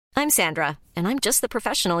I'm Sandra, and I'm just the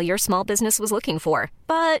professional your small business was looking for.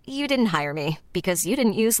 But you didn't hire me because you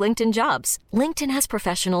didn't use LinkedIn Jobs. LinkedIn has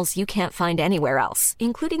professionals you can't find anywhere else,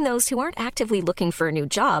 including those who aren't actively looking for a new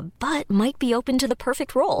job, but might be open to the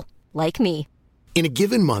perfect role, like me. In a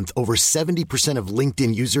given month, over 70% of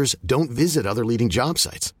LinkedIn users don't visit other leading job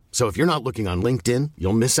sites. So if you're not looking on LinkedIn,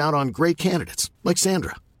 you'll miss out on great candidates like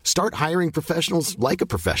Sandra. Start hiring professionals like a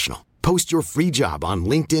professional. Post your free job on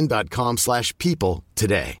linkedin.com/people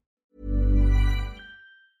today.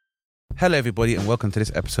 Hello everybody and welcome to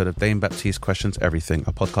this episode of Dane Baptiste Questions Everything,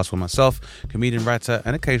 a podcast for myself, comedian, writer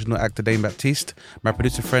and occasional actor Dane Baptiste, my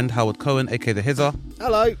producer friend Howard Cohen, aka The Hizzer.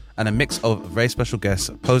 Hello. And a mix of very special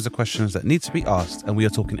guests pose the questions that need to be asked, and we are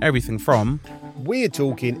talking everything from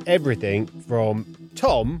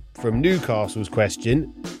Tom from Newcastle's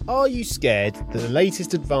question: are you scared that the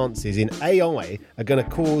latest advances in AI are going to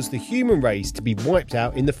cause the human race to be wiped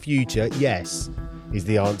out in the future? Yes, is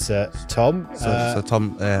the answer, Tom. So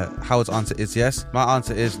Tom, Howard's answer is yes. My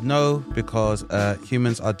answer is no, because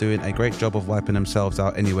humans are doing a great job of wiping themselves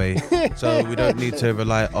out anyway. So we don't need to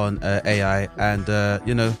rely on AI. And,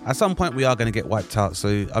 at some point we are going to get wiped out.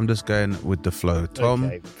 So I'm just going with the flow. Tom?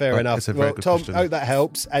 Okay, fair enough. Well, Tom, question. Hope that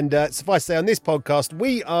helps. And suffice to say, on this podcast,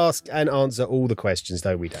 we ask and answer all the questions,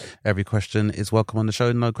 though we don't. Every question is welcome on the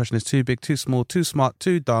show. No question is too big, too small, too smart,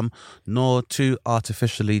 too dumb, nor too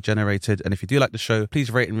artificially generated. And if you do like the show,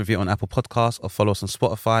 please rate and review on Apple Podcasts or follow us on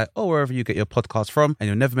Spotify or wherever you get your podcasts from, and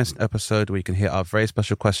you'll never miss an episode where you can hear our very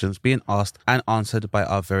special questions being asked and answered by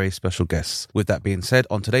our very special guests. With that being said,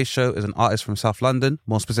 on today's show is an artist from South London,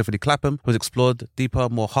 more specifically Clapham, who's explored deeper,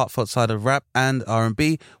 more heartfelt side of rap and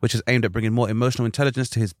R&B, which is aimed at bringing more emotional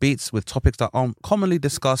intelligence to his beats with topics that aren't commonly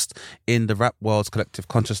discussed in the rap world's collective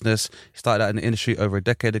consciousness. He started out in the industry over a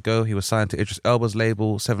decade ago. He was signed to Idris Elba's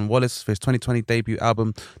label Seven Wallace for his 2020 debut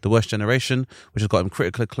album The Worst Generation, which has got him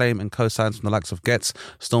critical acclaim and co-signs from the likes of Getz,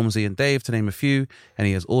 Stormzy and Dave, to name a few. And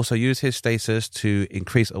he has also used his status to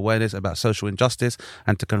increase awareness about social injustice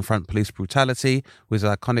and to confront police brutality with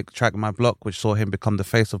his iconic track My Block, which saw him become the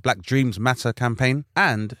face of Black Dreams Matter campaign,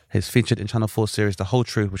 and his featured in Channel 4 series The Whole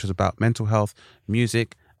Truth, which was about mental health,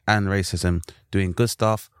 music and racism. Doing good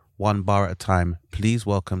stuff, one bar at a time. Please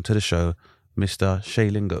welcome to the show, Mr. Shay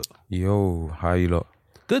Lingo. Yo, how you lot?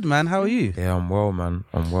 Good, man. How are you? Yeah, I'm well, man.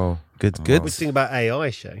 I'm well. Good. What do you think about AI,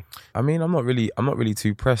 Shay? I mean, I'm not really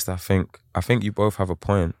too pressed. I think you both have a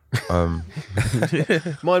point.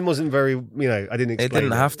 Mine wasn't very, I didn't explain it.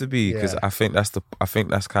 Didn't have to be, because I think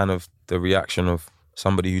that's kind of the reaction of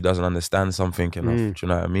somebody who doesn't understand something enough. Do you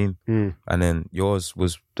know what I mean? And then yours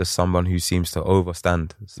was just someone who seems to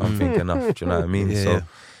overstand something enough. Do you know what I mean? Yeah, so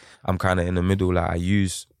I'm kind of in the middle. Like I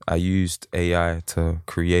used AI to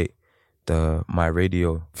create my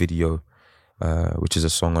radio video, which is a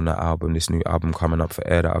song on that album, this new album coming up for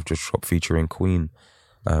air that I've just dropped featuring Queen,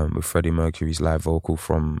 with Freddie Mercury's live vocal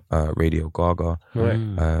from Radio Gaga,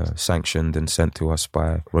 sanctioned and sent to us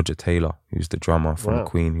by Roger Taylor, who's the drummer from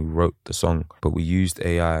Queen, who wrote the song. But we used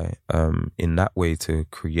AI in that way to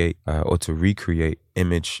create or to recreate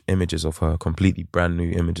images of her, completely brand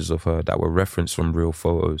new images of her that were referenced from real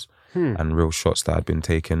photos and real shots that had been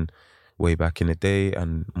taken way back in the day,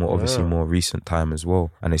 and more recent time as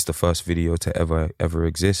well. And it's the first video to ever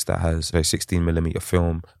exist that has a 16mm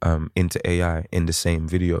film into AI in the same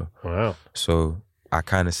video. Wow. So I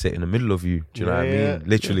kind of sit in the middle of you. Do you know what I mean?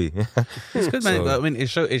 Literally. It's good, man. I mean, it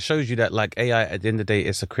shows you that, like, AI at the end of the day,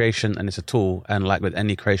 it's a creation and it's a tool, and like with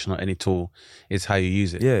any creation or any tool, it's how you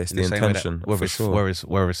use it. Yeah, it's the intention. Whether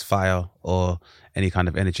it's fire or any kind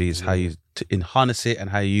of energy, is how you harness it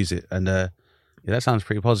and how you use it. And yeah, that sounds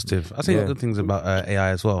pretty positive. I think good things about AI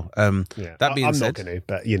as well. That being said, I'm not going to,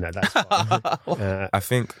 but that's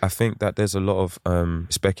fine. I think that there's a lot of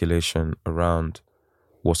speculation around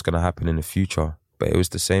what's going to happen in the future. But it was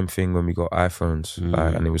the same thing when we got iPhones,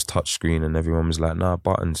 and it was touchscreen, and everyone was like, nah,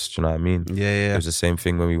 buttons, do you know what I mean? Yeah. It was the same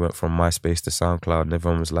thing when we went from MySpace to SoundCloud, and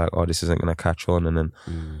everyone was like, oh, this isn't going to catch on. And then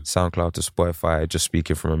SoundCloud to Spotify, just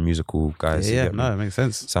speaking from a musical guy. Yeah, no, it makes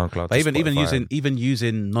sense. SoundCloud but to Spotify. even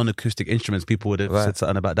using non-acoustic instruments, people would have said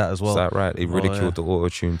something about that as well. Is that right? They ridiculed the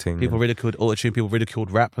auto-tune thing. People ridiculed auto-tune, people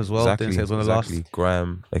ridiculed rap as well. Exactly.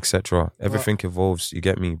 Grime, etc. Everything evolves, you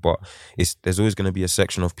get me? But there's always going to be a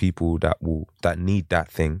section of people that need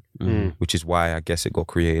that thing. Which is why I guess it got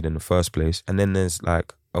created in the first place. And then there's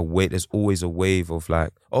like there's always a wave of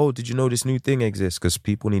like, oh, did you know this new thing exists? Because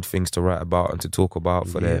people need things to write about and to talk about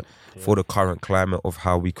for the current climate of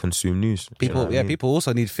how we consume news. People, people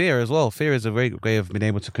also need fear as well. Fear is a very good way of being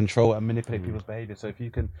able to control and manipulate people's behavior. So if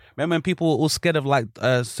you can remember when people were all scared of like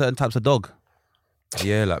certain types of dog.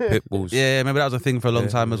 Yeah, like pit bulls. Yeah, maybe that was a thing for a long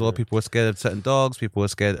time as well. People were scared of certain dogs. People were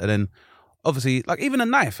scared, and then obviously, like even a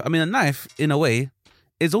knife. I mean, a knife in a way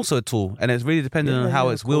is also a tool, and it's really dependent on how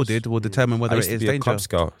it's wielded will determine whether it is dangerous. I used to be a Cub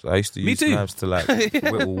Scout. I used to use knives to like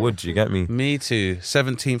whittle wood. You get me? Me too.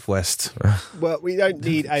 17th West. Well, we don't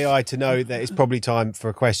need AI to know that it's probably time for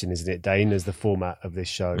a question, isn't it, Dane? As the format of this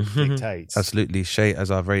show dictates. Absolutely, Shay,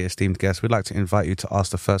 as our very esteemed guest, we'd like to invite you to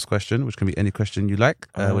ask the first question, which can be any question you like,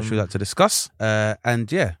 which we'd like to discuss.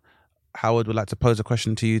 And yeah. Howard would like to pose a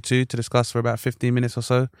question to you too to discuss for about 15 minutes or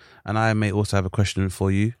so, and I may also have a question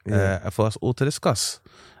for you for us all to discuss.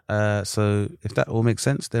 So if that all makes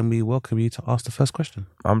sense, then we welcome you to ask the first question.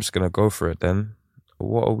 I'm just gonna go for it then.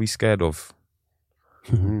 What are we scared of?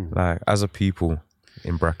 Like as a people,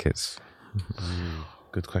 in brackets.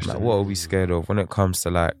 Good question. Like, what are we scared of when it comes to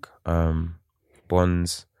like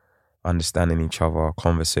bonds, understanding each other,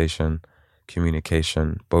 conversation,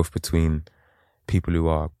 communication, both between people who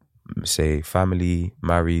are, say, family,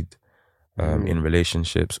 married, in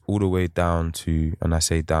relationships, all the way down to, and I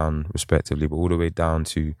say down respectively, but all the way down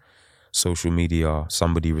to social media,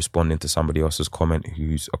 somebody responding to somebody else's comment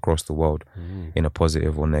who's across the world in a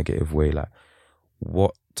positive or negative way. Like,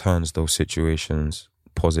 what turns those situations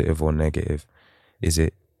positive or negative? Is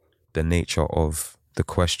it the nature of the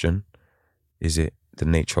question? Is it the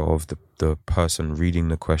nature of the person reading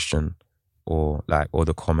the question, or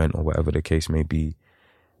the comment, or whatever the case may be?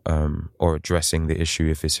 Or addressing the issue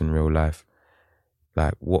if it's in real life.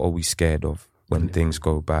 Like, what are we scared of when things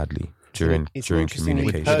go badly during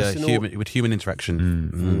communication? With human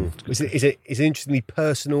interaction. It's an interestingly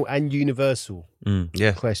personal and universal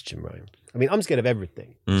question, right? I mean, I'm scared of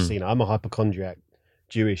everything. So, I'm a hypochondriac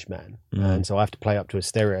Jewish man, and so I have to play up to a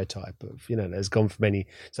stereotype of, there's gone for many.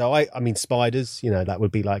 So I mean, spiders, that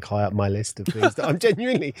would be like high up my list of things that I'm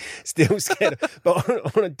genuinely still scared of.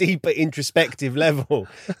 But on a deeper introspective level,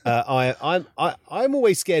 I'm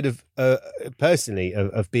always scared of personally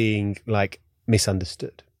of being like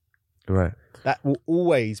misunderstood. Right. That will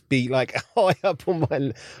always be like high up on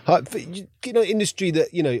my industry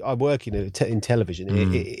that I work in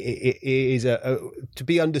television. It is to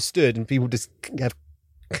be understood, and people just have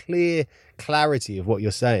clarity of what you're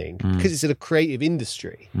saying, because it's a creative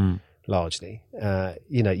industry largely. It's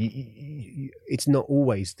not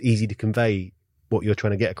always easy to convey what you're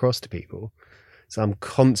trying to get across to people. So I'm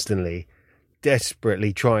constantly,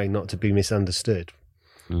 desperately trying not to be misunderstood,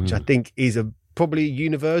 which I think is probably a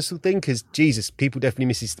universal thing, because Jesus, people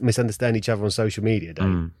definitely misunderstand each other on social media,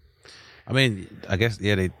 don't I mean, I guess,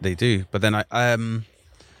 yeah, they do. But then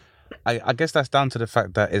I guess that's down to the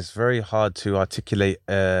fact that it's very hard to articulate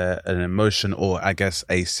an emotion, or I guess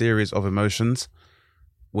a series of emotions,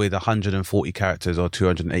 with 140 characters or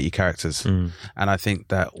 280 characters. And I think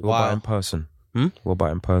that What about in person? What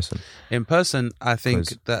about in person? In person, I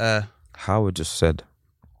think that Howard just said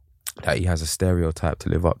that he has a stereotype to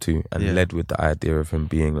live up to, and led with the idea of him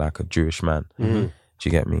being like a Jewish man. Do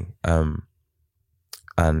you get me?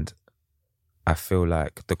 And I feel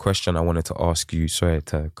like the question I wanted to ask you, sorry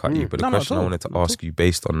to cut you, but the question I wanted to ask you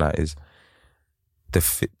based on that is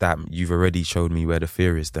that you've already showed me where the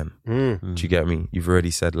fear is then. Do you get me? You've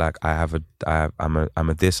already said like, I'm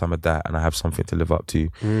a this, I'm a that, and I have something to live up to,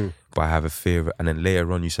 but I have a fear of, and then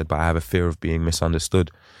later on you said, but I have a fear of being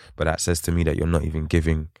misunderstood. But that says to me that you're not even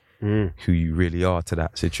giving who you really are to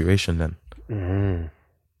that situation then.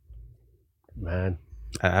 Man.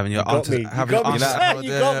 Having your answers, you got me. You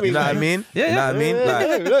know what I mean? Yeah, you know what I mean?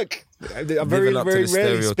 Like, look, I'm very, very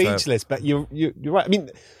rarely speechless, but you're right. I mean,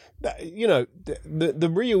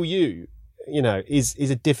 the real you, is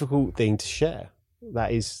a difficult thing to share.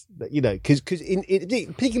 That is, because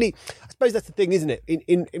particularly, I suppose that's the thing, isn't it?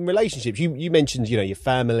 In relationships, you mentioned, your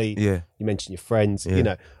family, you mentioned your friends,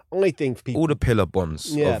 I think for people, all the pillar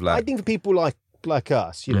bonds of like, I think for people like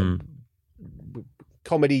us,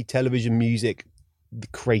 comedy, television, music, the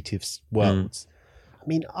creative worlds. I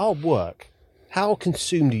mean, our work, how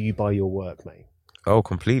consumed are you by your work, mate? Oh,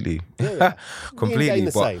 completely. Yeah. Completely.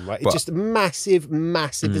 The same, right? It's just massive.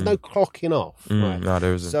 There's no clocking off. Right? No,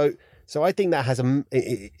 there isn't. So I think that has an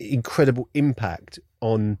incredible impact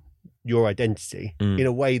on your identity in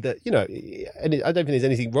a way that, and I don't think there's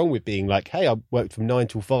anything wrong with being like, hey, I worked from 9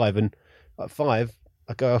 till 5, and at 5,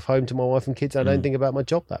 I go off home to my wife and kids. I don't think about my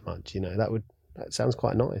job that much. That sounds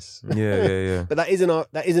quite nice. Yeah. But that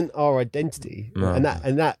isn't our identity. No. And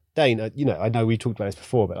that Dane, I know we talked about this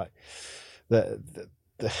before, but like the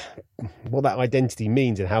what that identity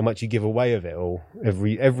means and how much you give away of it all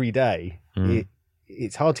every day,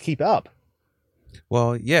 it's hard to keep it up.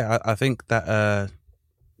 Well, yeah, I think that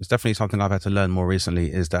it's definitely something I've had to learn more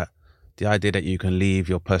recently, is that the idea that you can leave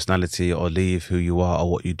your personality or leave who you are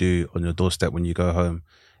or what you do on your doorstep when you go home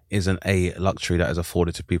isn't a luxury that is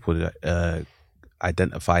afforded to people that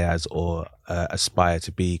identify as or aspire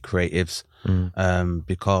to be creatives,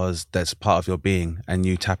 because that's part of your being, and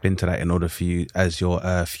you tap into that in order for you as your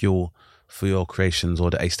fuel for your creations or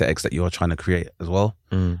the aesthetics that you're trying to create as well.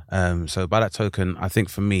 So by that token, I think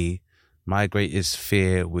for me, my greatest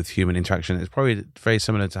fear with human interaction is probably very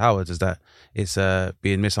similar to Howard's, is that it's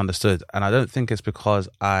being misunderstood. And I don't think it's because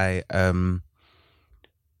I'm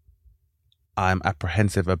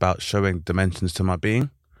apprehensive about showing dimensions to my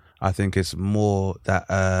being. I think it's more that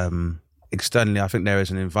externally, I think there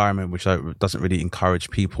is an environment which doesn't really encourage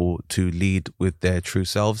people to lead with their true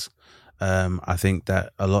selves. I think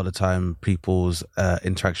that a lot of the time people's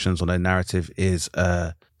interactions or their narrative is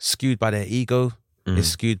skewed by their ego. It's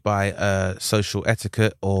skewed by social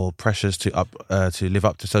etiquette or pressures to live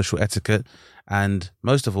up to social etiquette. And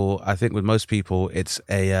most of all, I think with most people, it's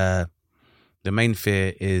the main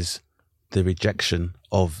fear is the rejection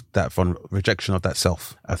of that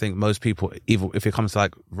self. I think most people, even if it comes to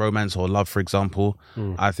like romance or love, for example,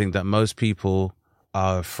 I think that most people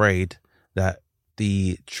are afraid that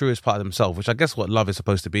the truest part of themselves, which I guess what love is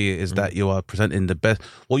supposed to be, is that you are presenting the best,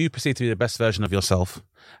 what you perceive to be the best version of yourself.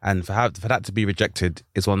 And for that to be rejected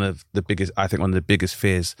is one of the biggest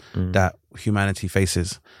fears that humanity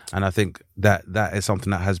faces. And I think that is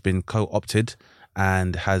something that has been co-opted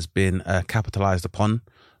and has been capitalized upon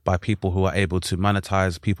by people who are able to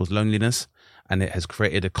monetize people's loneliness. And it has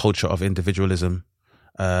created a culture of individualism,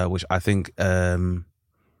 which I think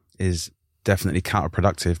is definitely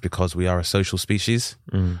counterproductive, because we are a social species,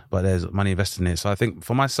 but there's money invested in it. So I think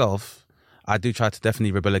for myself, I do try to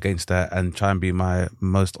definitely rebel against that and try and be my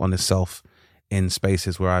most honest self in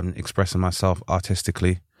spaces where I'm expressing myself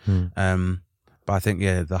artistically. But I think,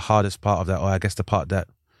 the hardest part of that, or I guess the part that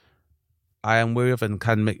I am wary of and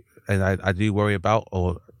I do worry about,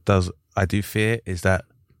 I do fear, is that,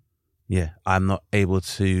 I'm not able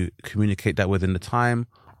to communicate that within the time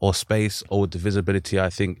or space or the visibility I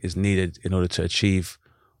think is needed in order to achieve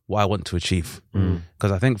what I want to achieve.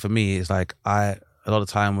 Because I think for me, it's like a lot of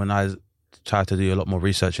time when I try to do a lot more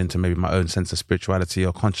research into maybe my own sense of spirituality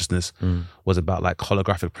or consciousness, was about like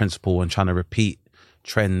holographic principle and trying to repeat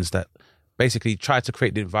trends that basically try to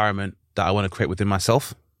create the environment that I want to create within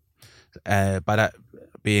myself. By that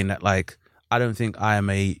being that, like, I don't think I am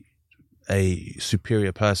a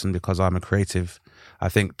superior person because I'm a creative. I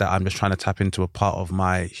think that I'm just trying to tap into a part of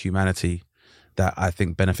my humanity that I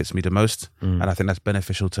think benefits me the most. And I think that's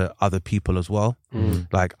beneficial to other people as well.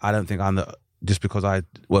 Like, I don't think just because I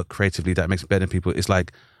work creatively that makes better people. It's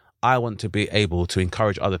like, I want to be able to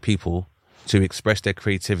encourage other people to express their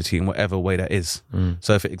creativity in whatever way that is.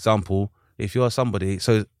 So for example, if you're somebody,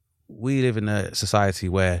 so we live in a society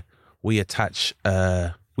where we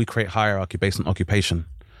create hierarchy based on occupation.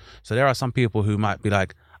 So there are some people who might be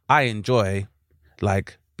like, I enjoy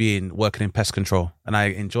like working in pest control, and I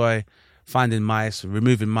enjoy finding mice,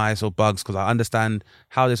 removing mice or bugs, because I understand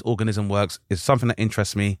how this organism works. It's something that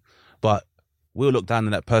interests me, but we'll look down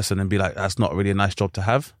on that person and be like, that's not really a nice job to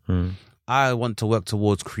have. I want to work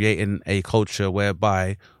towards creating a culture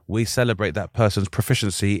whereby we celebrate that person's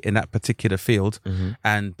proficiency in that particular field.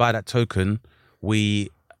 And by that token, we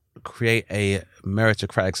create a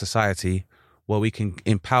meritocratic society where we can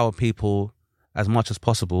empower people as much as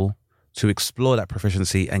possible to explore that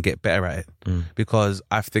proficiency and get better at it. Because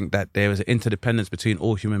I think that there is an interdependence between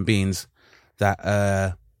all human beings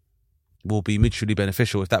that will be mutually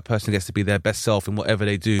beneficial if that person gets to be their best self in whatever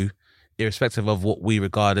they do, irrespective of what we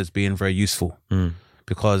regard as being very useful.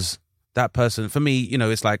 Because that person, for me,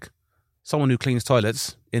 it's like someone who cleans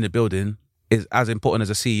toilets in a building is as important as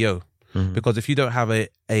a CEO. Because if you don't have a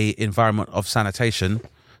environment of sanitation,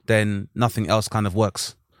 then nothing else kind of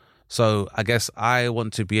works. So I guess I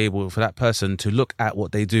want to be able for that person to look at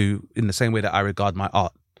what they do in the same way that I regard my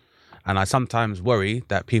art. And I sometimes worry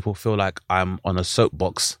that people feel like I'm on a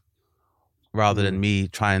soapbox rather than me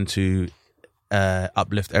trying to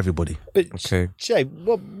uplift everybody. But Jay,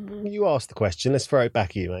 you asked the question. Let's throw it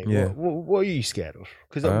back at you, mate. Yeah. What are you scared of?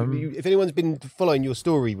 Because if anyone's been following your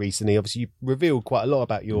story recently, obviously you revealed quite a lot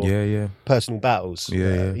about your personal battles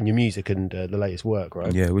in your music and the latest work,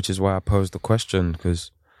 right? Yeah, which is why I posed the question,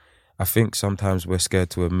 because I think sometimes we're scared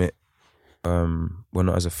to admit we're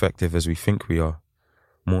not as effective as we think we are,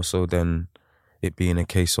 more so than it being a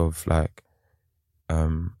case of like,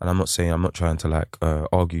 and I'm not trying to like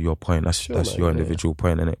argue your point. That's your individual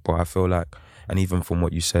point in it. But I feel like, and even from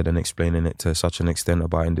what you said and explaining it to such an extent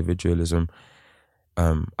about individualism,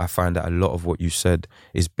 I find that a lot of what you said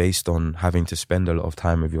is based on having to spend a lot of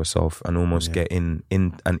time with yourself and almost get in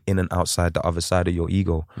and outside the other side of your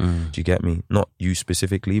ego. Do you get me? Not you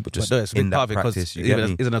specifically, but just it's a big in part that of it, practice. because You get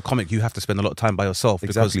me? even a comic, you have to spend a lot of time by yourself.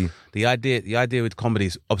 Exactly. Because the idea with comedy,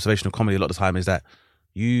 observational comedy, a lot of the time is that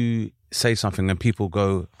you say something and people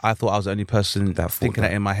go, I thought I was the only person That thinking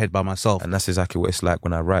that in my head by myself. And that's exactly what it's like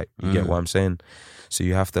when I write. You get what I'm saying? So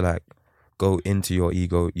you have to like go into your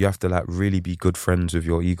ego. You have to like really be good friends with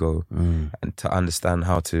your ego and to understand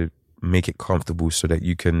how to make it comfortable so that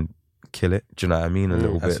you can kill it. Do you know what I mean? A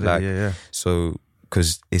little bit like, so,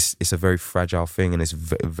 because it's a very fragile thing and it's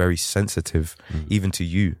very sensitive even to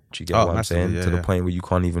you. Do you get what I'm saying? To the point where you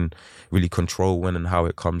can't even really control when and how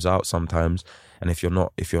it comes out sometimes. And if you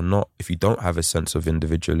don't have a sense of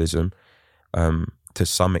individualism, to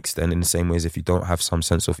some extent, in the same way as if you don't have some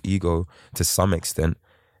sense of ego to some extent,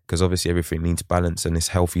 because obviously everything needs balance and it's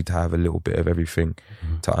healthy to have a little bit of everything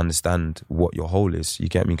to understand what your whole is. You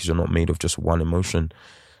get me? Because you're not made of just one emotion.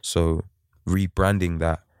 So rebranding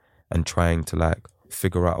that and trying to like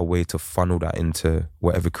figure out a way to funnel that into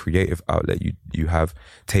whatever creative outlet you have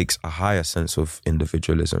takes a higher sense of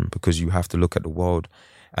individualism, because you have to look at the world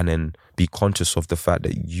and then be conscious of the fact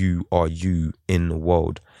that you are you in the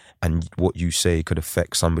world, and what you say could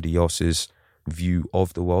affect somebody else's view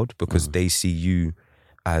of the world, because they see you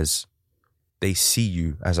as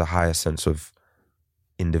a higher sense of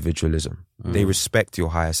individualism. They respect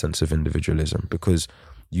your higher sense of individualism because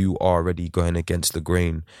you are already going against the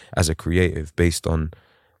grain as a creative, based on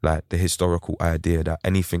like the historical idea that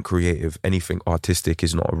anything creative, anything artistic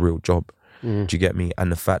is not a real job. Do you get me?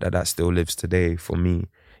 And the fact that that still lives today for me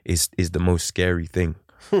is the most scary thing.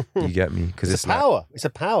 You get me? Because it's power. Like, it's a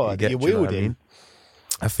power that you're do you know what wielding. I mean?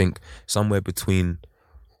 I think somewhere between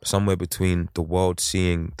the world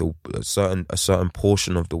seeing a certain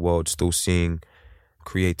portion of the world still seeing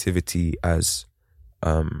creativity as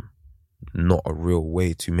not a real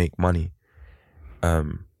way to make money,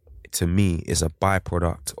 to me is a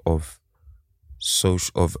byproduct of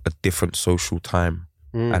a different social time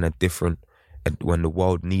and when the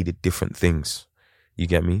world needed different things. You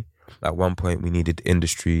get me? At one point we needed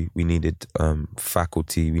industry, we needed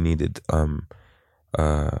faculty, we needed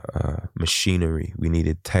machinery, we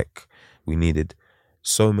needed tech, we needed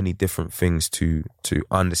so many different things to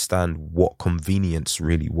understand what convenience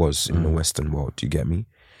really was in the Western world. Do you get me?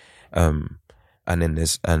 And then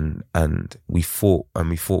and we fought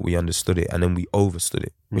we understood it, and then we overstood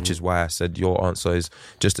it, which is why I said your answer is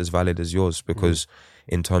just as valid as yours, because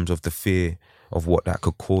in terms of the fear of what that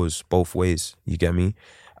could cause both ways. You get me?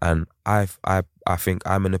 And I think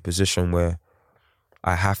I'm in a position where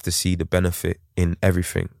I have to see the benefit in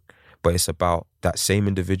everything, but it's about that same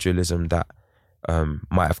individualism that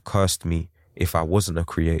might have cursed me if I wasn't a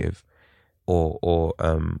creative, or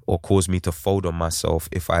caused me to fold on myself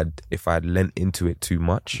if I'd lent into it too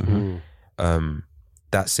much.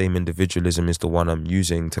 That same individualism is the one I'm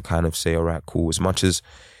using to kind of say, all right, cool, as much as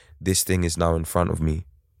this thing is now in front of me,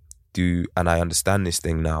 and I understand this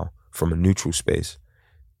thing now from a neutral space,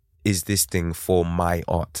 is this thing for my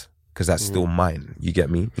art? Because that's still mine. You get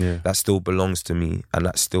me? Yeah. That still belongs to me, and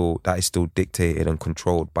that is still dictated and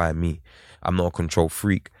controlled by me. I'm not a control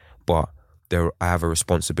freak, but I have a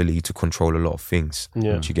responsibility to control a lot of things.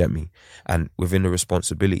 Yeah. Do you get me? And within the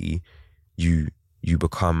responsibility, you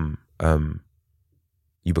become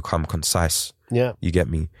concise. Yeah. You get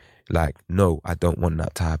me? Like, no, I don't want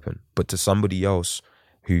that to happen. But to somebody else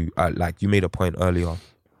who, like you made a point earlier,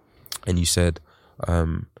 and you said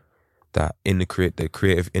that in the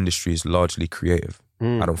creative industry is largely creative.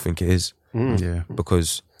 I don't think it is. Yeah,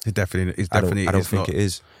 because it definitely. I don't think it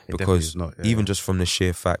is, because even yeah. just from the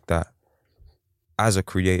sheer fact that as a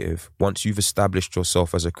creative, once you've established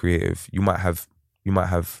yourself as a creative, you might have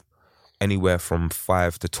anywhere from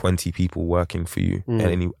 5 to 20 people working for you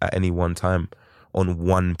at any one time on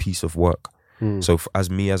one piece of work. So as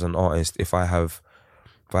an artist, if I have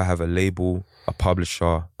a label, a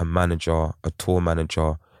publisher, a manager, a tour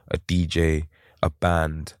manager, a DJ, a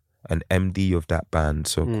band, an MD of that band,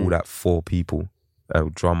 so call that 4 people, a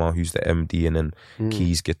drummer who's the MD, and then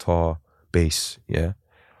keys, guitar, bass, yeah,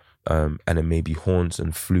 and then maybe horns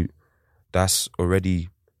and flute. That's already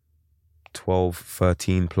 12,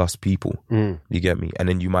 13 plus people. You get me? And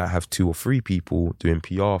then you might have 2 or 3 people doing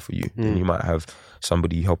PR for you. Then you might have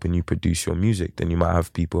somebody helping you produce your music. Then you might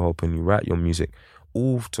have people helping you write your music.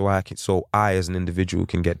 All so I as an individual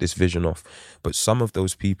can get this vision off. But some of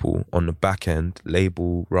those people on the back end,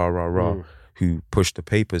 label, who push the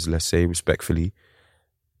papers, let's say respectfully,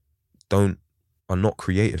 are not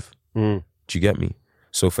creative. Do you get me?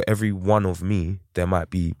 So for every one of me, there might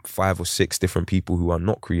be 5 or 6 different people who are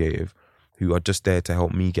not creative, who are just there to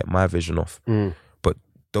help me get my vision off. But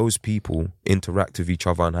those people interact with each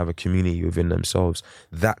other and have a community within themselves.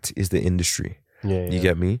 That is the industry. You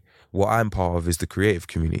get me? What I'm part of is the creative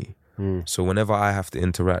community. So whenever I have to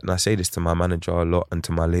interact, and I say this to my manager a lot and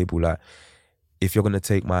to my label, like, if you're going to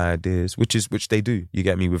take my ideas, which they do, you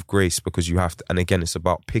get me, with grace, because you have to, and again, it's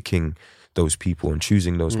about picking those people and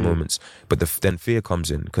choosing those moments. But then fear comes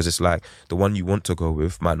in, because it's like the one you want to go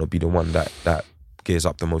with might not be the one that gears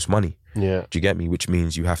up the most money. Do you get me? Which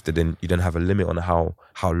means you have to you then have a limit on how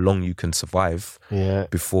long you can survive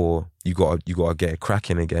before you gotta get it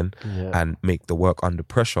cracking again and make the work under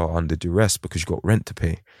pressure, under duress, because you got rent to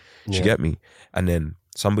pay. Do you get me? And then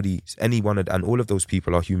and all of those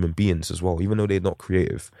people are human beings as well. Even though they're not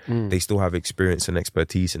creative, they still have experience and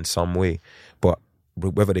expertise in some way. But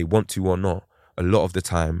whether they want to or not, a lot of the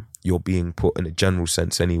time you're being put, in a general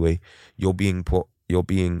sense anyway, you're being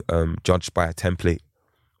judged by a template.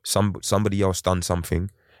 Somebody else done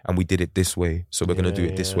something and we did it this way, so we're going to do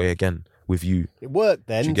it this way again with you. It worked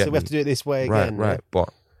then, so we have to do it this way again. Right. But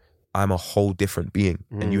I'm a whole different being,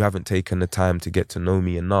 and you haven't taken the time to get to know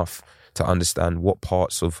me enough to understand what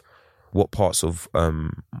parts of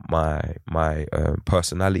my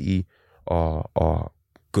personality are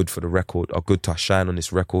good for the record, are good to shine on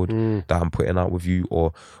this record that I'm putting out with you,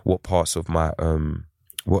 or what parts of my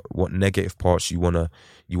what negative parts you wanna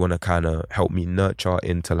kind of help me nurture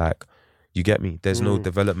into, like, you get me? There's no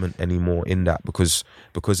development anymore in that because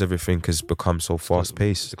everything has become so fast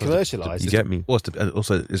paced, commercialized. You get me?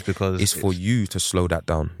 Also, it's because it's for you to slow that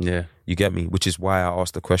down. Yeah, you get me? Which is why I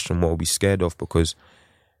asked the question, what are we scared of? Because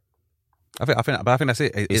I think that's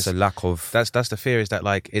it. It's a lack of. That's the fear, is that,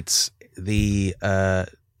 like, it's the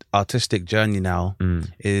artistic journey now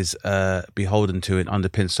is beholden to and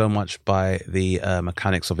underpinned so much by the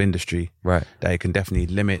mechanics of industry, right, that it can definitely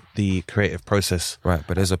limit the creative process, right.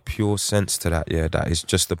 But there's a pure sense to that, that is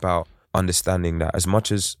just about understanding that, as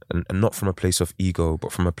much as, and not from a place of ego,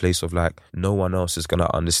 but from a place of, like, no one else is gonna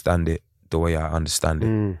understand it the way I understand it.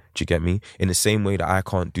 Do you get me? In the same way that I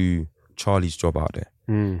can't do Charlie's job out there.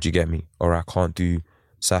 Do you get me? Or I can't do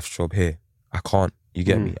Saf's job here. I can't. You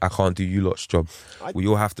get me? I can't do you lot's job. We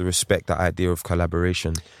all have to respect that idea of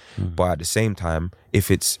collaboration. But at the same time, if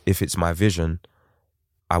it's my vision,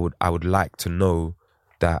 I would like to know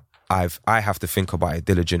that I have to think about it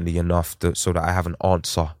diligently enough so that I have an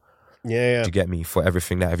answer. Do you get me? For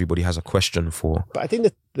everything that everybody has a question for. But I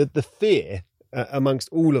think the fear amongst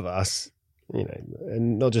all of us, you know,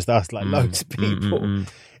 and not just us, like loads of people,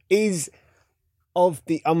 is of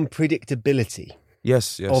the unpredictability.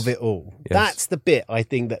 Yes. Of it all. Yes. That's the bit I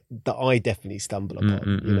think that I definitely stumble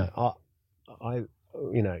upon. You know, I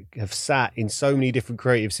have sat in so many different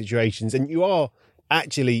creative situations, and you are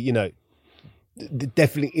actually, you know,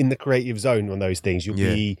 definitely in the creative zone on those things. You'll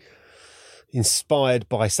be inspired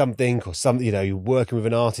by something or something. You know, you're working with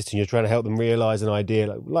an artist and you're trying to help them realize an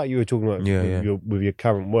idea, like you were talking about with your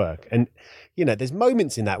current work. And you know, there's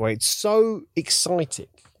moments in that where it's so exciting.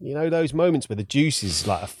 You know, those moments where the juices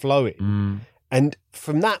like are flowing. And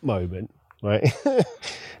from that moment, right,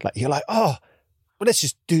 like you're like, oh, well, let's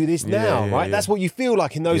just do this now, right? That's what you feel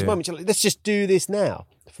like in those moments. You're like, let's just do this now.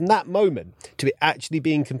 From that moment to it actually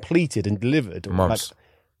being completed and delivered, like,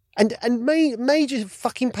 and major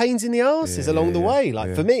fucking pains in the arses along the way.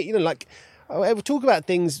 Like for me, you know, like I would talk about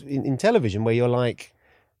things in television where you're like,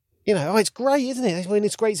 you know, oh, it's great, isn't it? We're in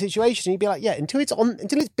this great situation. And you'd be like, yeah, until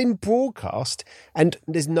it's been broadcast and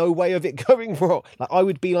there's no way of it going wrong. Like, I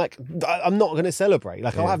would be like, I'm not going to celebrate.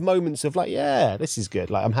 Like, I'll have moments of like, yeah, this is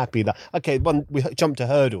good. Like, I'm happy that, okay, we jumped a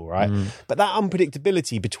hurdle, right? But that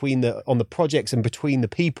unpredictability on the projects and between the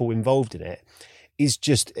people involved in it is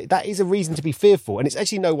just, that is a reason to be fearful. And it's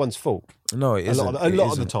actually no one's fault. No, it isn't. A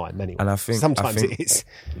lot of the time, anyway. And I think sometimes it is.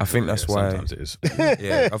 I think that's why. Sometimes it is.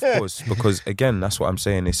 Yeah, of course. Because again, that's what I'm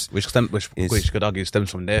saying is, which could argue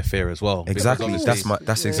stems from their fear as well. Exactly.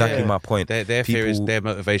 That's exactly my point. Their fear is, their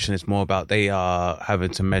motivation is more about, they are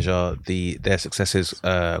having to measure their successes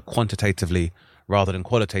quantitatively rather than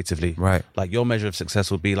qualitatively. Right. Like, your measure of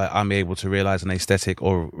success would be like, I'm able to realize an aesthetic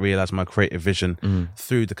or realize my creative vision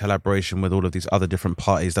through the collaboration with all of these other different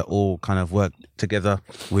parties that all kind of work together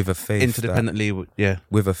with a faith interdependently.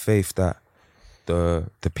 With a faith that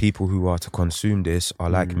the people who are to consume this are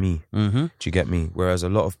like me. Do you get me? Whereas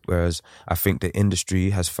I think the industry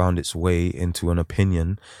has found its way into an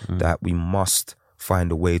opinion that we must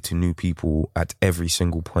find a way to new people at every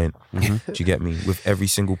single point. Do you get me? With every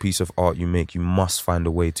single piece of art you make, you must find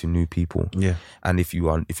a way to new people. Yeah. And if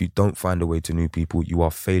you don't find a way to new people, you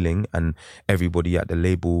are failing, and everybody at the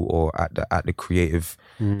label or at the creative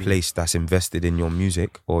place that's invested in your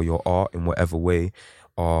music or your art in whatever way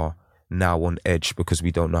are now on edge because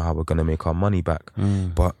we don't know how we're going to make our money back.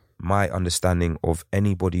 But my understanding of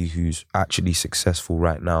anybody who's actually successful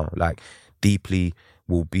right now, like deeply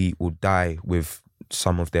will die with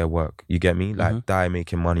some of their work. You get me? Like die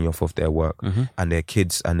making money off of their work and their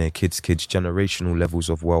kids and their kids' generational levels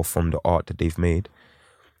of wealth from the art that they've made.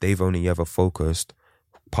 They've only ever focused,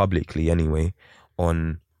 publicly anyway,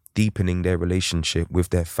 on deepening their relationship with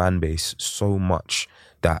their fan base so much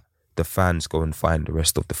that the fans go and find the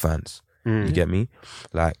rest of the fans. You get me?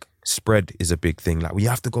 Like, spread is a big thing. Like, we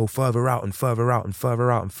have to go further out and further out and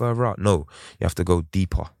further out and further out. No, you have to go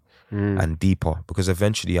deeper and deeper, because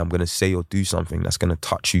eventually I'm going to say or do something that's going to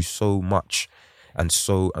touch you so much and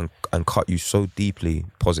cut you so deeply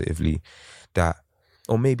positively that,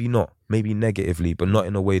 or maybe not, maybe negatively, but not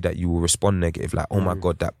in a way that you will respond negative. Like, oh my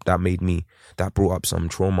God, that brought up some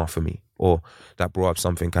trauma for me, or that brought up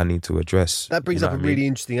something I need to address. That brings up a really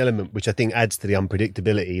interesting element, which I think adds to the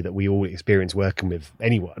unpredictability that we all experience working with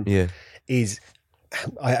anyone. Yeah. Is,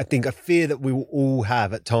 I think, a fear that we will all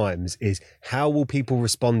have at times is, how will people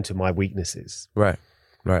respond to my weaknesses? Right.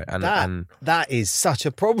 And that is such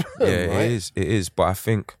a problem. Yeah, right? it is.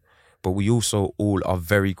 But we also all are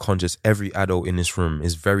very conscious. Every adult in this room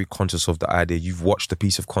is very conscious of the idea. You've watched a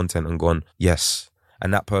piece of content and gone, yes.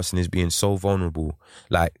 And that person is being so vulnerable.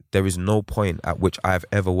 Like, there is no point at which I've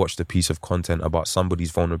ever watched a piece of content about somebody's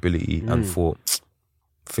vulnerability and thought,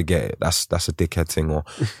 forget it, that's a dickhead thing, or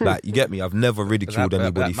like, you get me? I've never ridiculed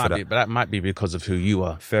anybody for that. But that might be because of who you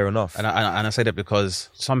are. Fair enough. And I say that because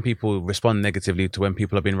some people respond negatively to when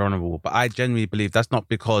people are being vulnerable. But I genuinely believe that's not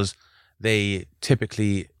because they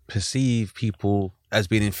typically perceive people as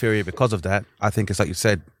being inferior because of that. I think it's like you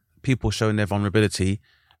said, people showing their vulnerability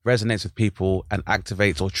resonates with people and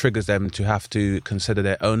activates or triggers them to have to consider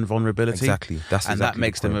their own vulnerability. Exactly. That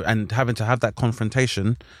makes them, and having to have that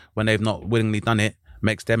confrontation when they've not willingly done it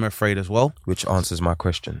makes them afraid as well. Which answers my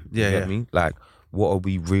question. Yeah, you get me? Like, what are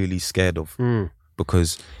we really scared of?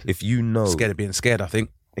 Because if you know, scared of being scared, I think.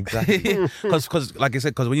 Exactly. Because like I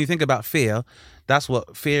said, because when you think about fear, that's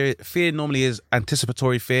what fear normally is: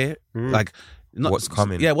 anticipatory fear. Like, what's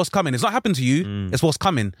coming. Yeah, what's coming. It's not happened to you, it's what's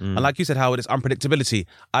coming. And like you said, Howard, it's unpredictability.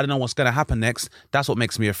 I don't know what's going to happen next. That's what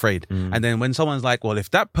makes me afraid. And then when someone's like, well, if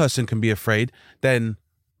that person can be afraid, then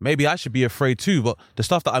maybe I should be afraid too. But the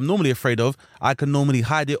stuff that I'm normally afraid of, I can normally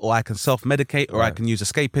hide it, or I can self-medicate, or I can use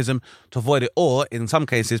escapism to avoid it. Or in some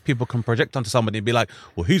cases, people can project onto somebody and be like,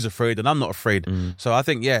 well, he's afraid and I'm not afraid. So I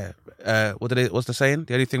think, what's the saying?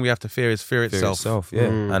 The only thing we have to fear is fear itself. Yeah.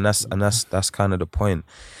 And that's kind of the point.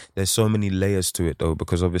 There's so many layers to it though,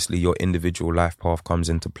 because obviously your individual life path comes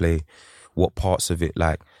into play. What parts of it,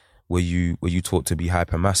 like, were you taught to be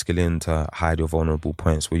hyper masculine to hide your vulnerable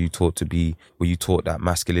points? Were you taught that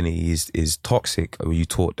masculinity is toxic? Or were you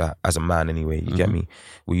taught that, as a man anyway, you get me?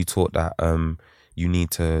 Were you taught that you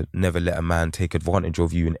need to never let a man take advantage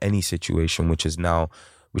of you in any situation, which is now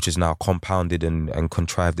compounded and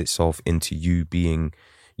contrived itself into you being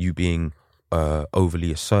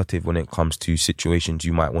overly assertive when it comes to situations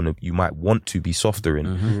you might want to be softer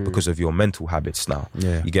in because of your mental habits now.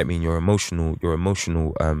 Yeah. You get me? In your emotional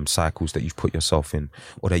cycles that you've put yourself in,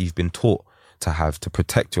 or that you've been taught to have to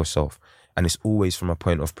protect yourself. And it's always from a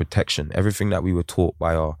point of protection. Everything that we were taught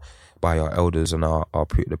by our elders and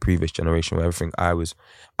the previous generation, everything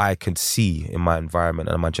I could see in my environment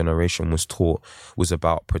and my generation was taught was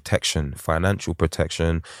about protection, financial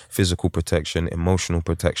protection, physical protection, emotional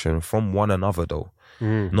protection from one another though.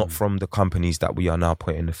 Not from the companies that we are now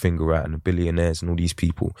pointing the finger at and the billionaires and all these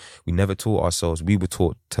people. We never taught ourselves. We were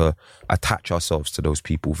taught to attach ourselves to those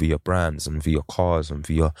people via brands and via cars and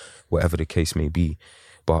via whatever the case may be.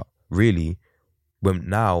 But really, when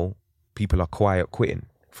now people are quitting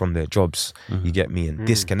from their jobs, you get me, and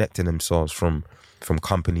disconnecting themselves from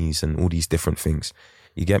companies and all these different things,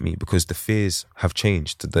 you get me, because the fears have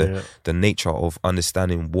changed. The nature of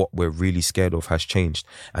understanding what we're really scared of has changed,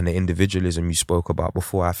 and the individualism you spoke about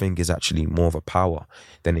before, I think, is actually more of a power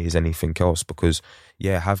than it is anything else. Because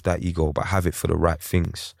have that ego, but have it for the right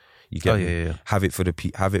things. You get me? Yeah. Have it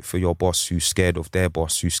for your boss who's scared of their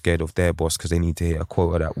boss, because they need to hit a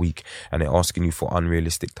quota that week, and they're asking you for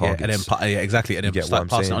unrealistic targets. Exactly. And then start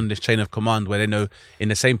passing on this chain of command where they know in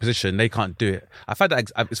the same position they can't do it. I've had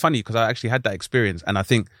that. It's funny because I actually had that experience, and I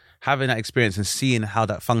think having that experience and seeing how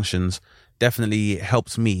that functions definitely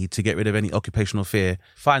helped me to get rid of any occupational fear,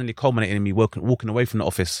 finally culminating in me walking away from the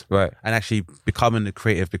office. Right. And actually becoming the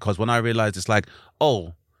creative, because when I realized it's like,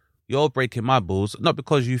 oh, you're breaking my balls, not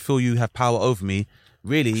because you feel you have power over me.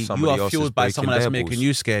 Really, Somebody you are else is fueled by breaking someone that's their making balls.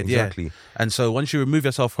 you scared. Exactly. Yeah. And so once you remove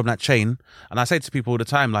yourself from that chain, and I say to people all the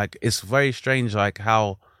time, like, it's very strange, like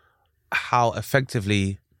how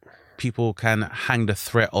effectively people can hang the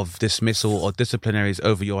threat of dismissal or disciplinaries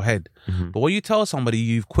over your head. But when you tell somebody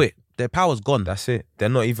you've quit, their power's gone. That's it. They're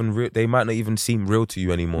not even real. They might not even seem real to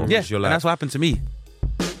you anymore. Yeah, You're and like, that's what happened to me.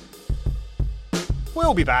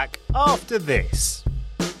 We'll be back after this.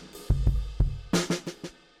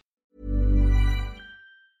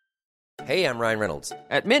 Hey, I'm Ryan Reynolds.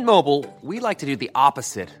 At Mint Mobile, we like to do the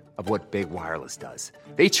opposite of what Big Wireless does.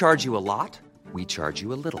 They charge you a lot, we charge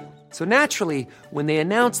you a little. So naturally, when they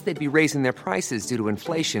announced they'd be raising their prices due to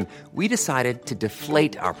inflation, we decided to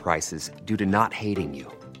deflate our prices due to not hating you.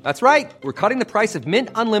 That's right. We're cutting the price of Mint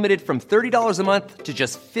Unlimited from $30 a month to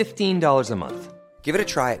just $15 a month. Give it a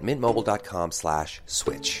try at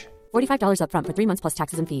mintmobile.com/switch. $45 up front for 3 months plus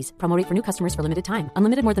taxes and fees. Promo rate for new customers for limited time.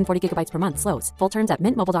 Unlimited more than 40 gigabytes per month. Slows full terms at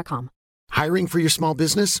mintmobile.com. Hiring for your small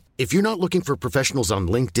business? If you're not looking for professionals on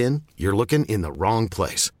LinkedIn, you're looking in the wrong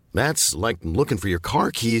place. That's like looking for your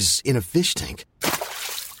car keys in a fish tank.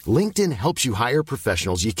 LinkedIn helps you hire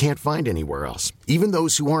professionals you can't find anywhere else, even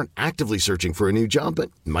those who aren't actively searching for a new job but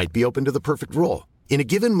might be open to the perfect role. In a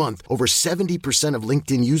given month, over 70% of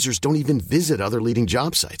LinkedIn users don't even visit other leading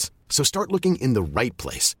job sites. So start looking in the right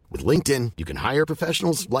place. With LinkedIn, you can hire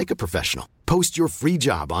professionals like a professional. Post your free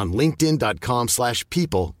job on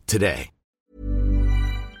linkedin.com/people today.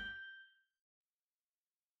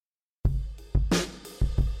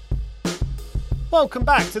 Welcome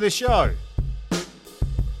back to the show.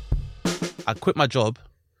 I quit my job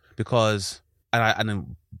because, and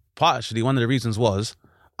then partially one of the reasons was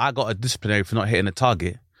I got a disciplinary for not hitting the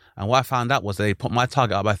target. And what I found out was they put my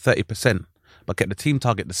target up by 30%, but kept the team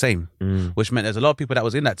target the same, which meant there's a lot of people that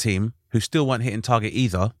was in that team who still weren't hitting target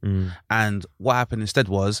either. And what happened instead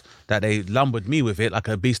was that they lumbered me with it like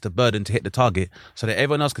a beast of burden to hit the target so that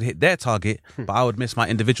everyone else could hit their target, but I would miss my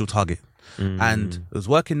individual target. And it was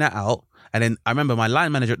working that out. And then I remember my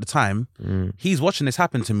line manager at the time, he's watching this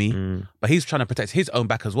happen to me, but he's trying to protect his own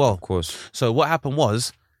back as well. Of course. So what happened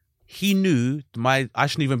was, he knew I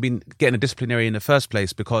shouldn't even been getting a disciplinary in the first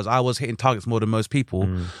place because I was hitting targets more than most people,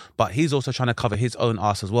 but he's also trying to cover his own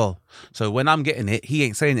ass as well. So when I'm getting it, he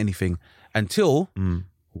ain't saying anything until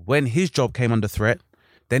when his job came under threat.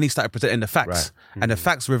 Then he started presenting the facts, and the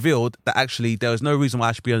facts revealed that actually there was no reason why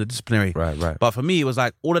I should be under disciplinary. Right. But for me, it was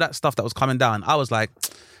like all of that stuff that was coming down. I was like,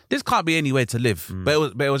 this can't be any way to live.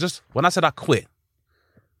 But it was just when I said I quit.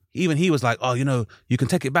 Even he was like, oh, you know, you can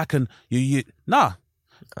take it back, and you nah.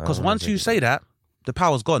 Because once you say that, the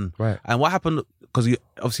power's gone. Right. And what happened, because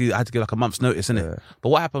obviously I had to give like a month's notice, innit? Yeah. But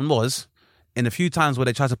what happened was, in a few times where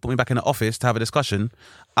they tried to put me back in the office to have a discussion,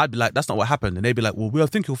 I'd be like, that's not what happened. And they'd be like, well, I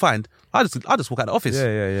think you'll find. I'll just walk out the office.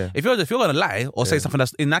 Yeah. If you're going to lie or say something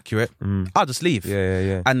that's inaccurate, I'll just leave.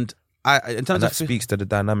 Yeah. And in terms that speaks to the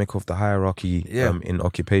dynamic of the hierarchy in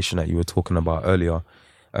occupation that you were talking about earlier,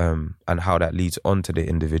 and how that leads on to the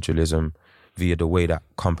individualism via the way that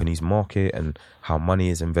companies market and how money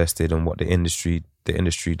is invested and what the industry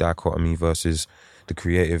dichotomy versus the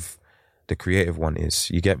creative one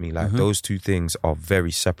is. You get me? Like those two things are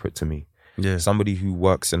very separate to me. Yeah. Somebody who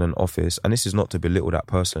works in an office, and this is not to belittle that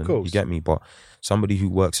person, you get me? But somebody who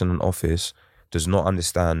works in an office does not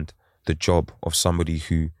understand the job of somebody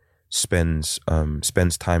who spends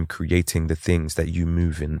time creating the things that you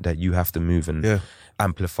move in, that you have to move and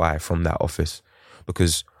amplify from that office.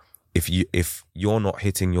 Because if you're not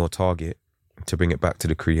hitting your target, to bring it back to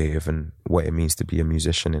the creative and what it means to be a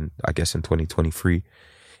musician in 2023,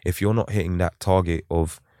 if you're not hitting that target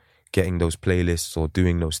of getting those playlists or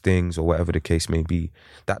doing those things or whatever the case may be,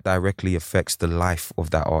 that directly affects the life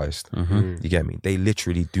of that artist. You get me? They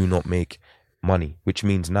literally do not make money, which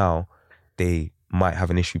means now they might have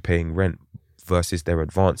an issue paying rent versus their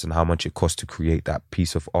advance and how much it costs to create that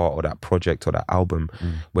piece of art or that project or that album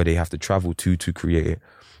where they have to travel to create it,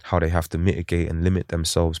 how they have to mitigate and limit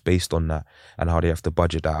themselves based on that, and how they have to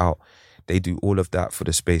budget that out. They do all of that for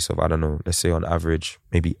the space of, I don't know, let's say on average,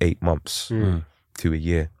 maybe 8 months to a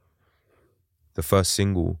year. The first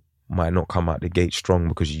single might not come out the gate strong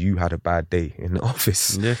because you had a bad day in the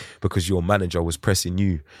office, because your manager was pressing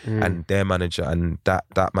you and their manager, and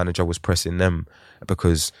that manager was pressing them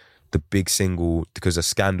because the big single, because a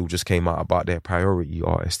scandal just came out about their priority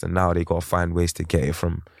artist, and now they got to find ways to get it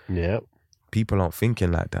from. People aren't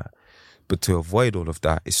thinking like that. But to avoid all of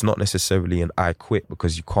that, it's not necessarily an I quit,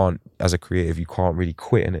 because you can't, as a creative, you can't really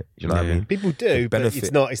quit in it. You know what I mean? People do, but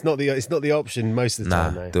it's not the option most of the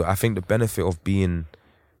time. I think the benefit of being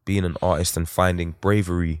an artist and finding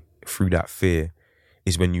bravery through that fear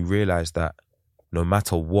is when you realize that no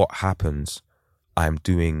matter what happens, I'm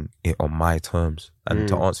doing it on my terms. And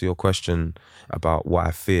to answer your question about what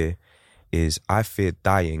I fear, is I fear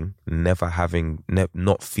dying,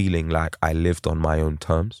 not feeling like I lived on my own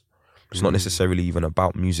terms. It's not necessarily even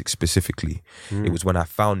about music specifically. It was when I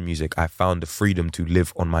found music, I found the freedom to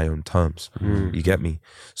live on my own terms. You get me?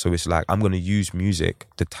 So it's like, I'm going to use music,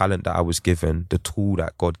 the talent that I was given, the tool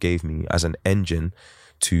that God gave me as an engine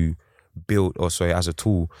to as a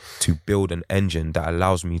tool to build an engine that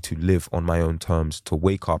allows me to live on my own terms, to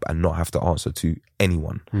wake up and not have to answer to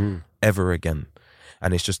anyone ever again.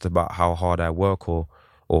 And it's just about how hard I work or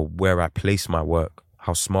where I place my work,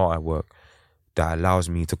 how smart I work, that allows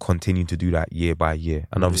me to continue to do that year by year.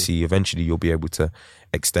 And obviously, eventually you'll be able to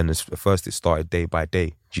extend this. First, it started day by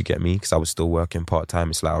day. Do you get me? Because I was still working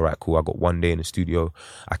part-time. It's like, all right, cool, I got one day in the studio.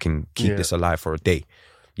 I can keep this alive for a day.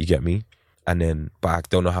 You get me? And then, but I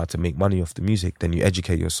don't know how to make money off the music. Then you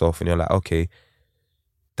educate yourself and you're like, okay,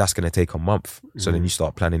 that's going to take a month. So then you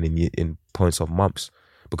start planning in points of months,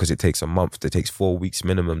 because it takes a month. It takes 4 weeks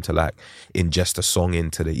minimum to like ingest a song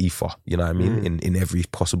into the ether. You know what I mean? In every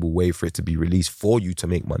possible way for it to be released, for you to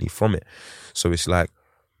make money from it. So it's like,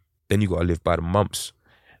 then you got to live by the months,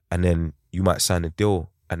 and then you might sign a deal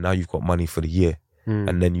and now you've got money for the year,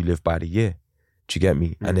 and then you live by the year. Do you get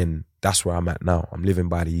me? And then that's where I'm at now. I'm living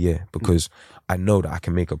by the year, because I know that I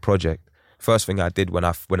can make a project. First thing I did when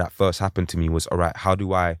that first happened to me was, all right, how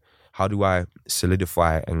do I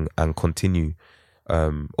solidify and continue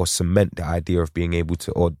or cement the idea of being able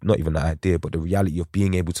to, or not even the idea, but the reality of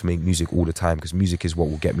being able to make music all the time, because music is what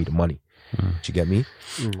will get me the money. Do you get me?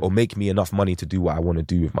 Or make me enough money to do what I want to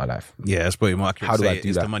do with my life. Yeah, that's probably more accurate. How do I do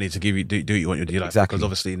it's that? the money to give you do what you want to do. Like, Exactly. Because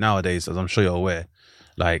obviously nowadays, as I'm sure you're aware,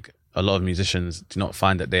 like a lot of musicians do not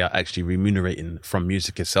find that they are actually remunerating from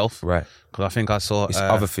music itself. Right. Because I think I saw It's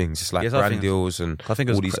other things. It's like brand deals and I think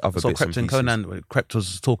it was all these other so bits Krept and and pieces. Conan, Krept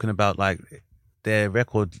was talking about like their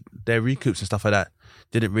recoups and stuff like that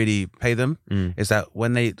didn't really pay them. Is that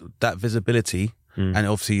when that visibility and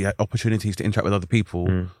obviously opportunities to interact with other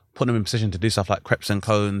people put them in position to do stuff like Crepes and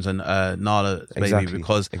Cones and Nala Baby,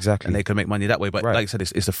 because and they can make money that way. But like I said,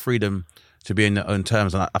 it's the freedom to be in their own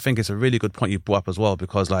terms. And I think it's a really good point you brought up as well,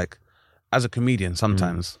 because like as a comedian,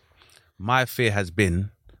 sometimes my fear has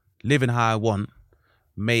been living how I want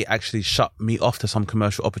may actually shut me off to some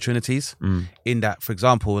commercial opportunities. In that, for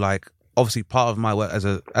example, like obviously part of my work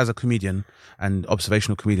as a comedian and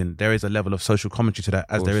observational comedian, there is a level of social commentary to that,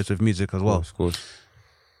 as there is with music as well. Of course.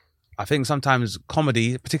 I think sometimes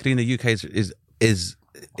comedy, particularly in the UK, is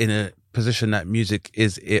in a position that music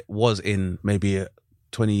was in maybe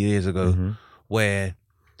 20 years ago, where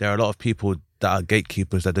there are a lot of people that are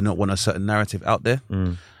gatekeepers that do not want a certain narrative out there.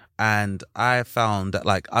 And I found that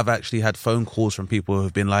like I've actually had phone calls from people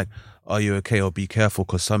who've been like, are you okay, or be careful,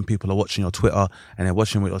 because some people are watching your Twitter and they're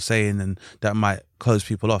watching what you're saying, and that might close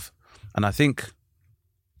people off. And I think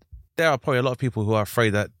there are probably a lot of people who are afraid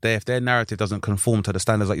that if their narrative doesn't conform to the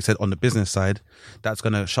standards, like you said, on the business side, that's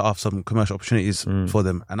going to shut off some commercial opportunities for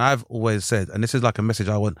them. And I've always said, and this is like a message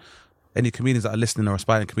I want any comedians that are listening, or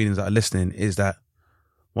aspiring comedians that are listening, is that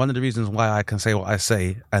one of the reasons why I can say what I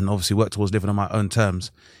say and obviously work towards living on my own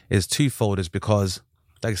terms is twofold. Is because,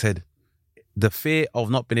 like I said, the fear of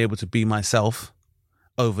not being able to be myself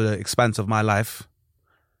over the expanse of my life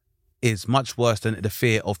is much worse than the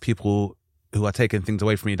fear of people who are taking things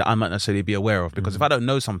away from me that I might necessarily be aware of. Because if I don't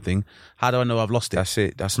know something, how do I know I've lost it? That's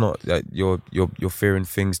it. That's not you're fearing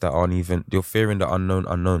things that aren't even. You're fearing the unknown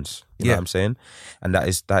unknowns. You know what I'm saying? And that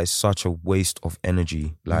is such a waste of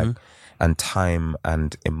energy, like and time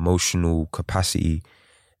and emotional capacity.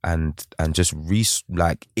 And just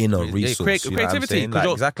inner resource. Creativity. Like,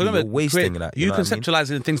 exactly. You're wasting that. You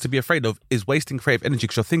conceptualizing things to be afraid of is wasting creative energy,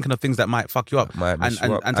 because you're thinking of things that might fuck you up. And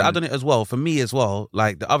to add on it as well, for me as well,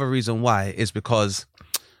 like the other reason why is because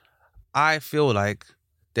I feel like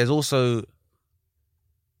there's also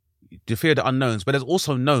the fear of the unknowns, but there's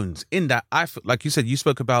also knowns in that. I feel, like you said, you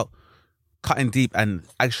spoke about cutting deep and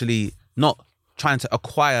actually not trying to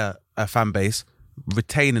acquire a fan base,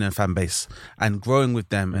 retaining a fan base and growing with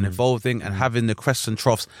them and evolving and having the crests and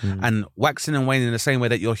troughs and waxing and waning in the same way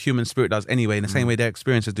that your human spirit does anyway, in the same way their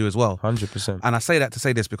experiences do as well. 100%. And I say that to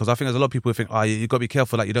say this because I think there's a lot of people who think, oh, you got to be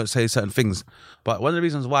careful, like you don't say certain things. But one of the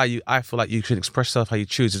reasons why I feel like you should express yourself how you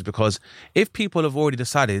choose is because if people have already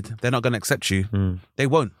decided they're not going to accept you, they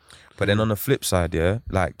won't. But then on the flip side, yeah,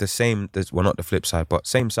 like the same, well, not the flip side, but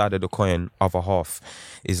same side of the coin, other half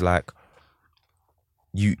is like,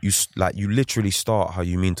 you literally start how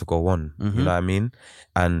you mean to go on. You know what I mean?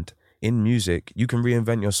 And in music, you can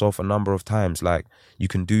reinvent yourself a number of times. Like, you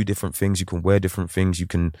can do different things, you can wear different things, you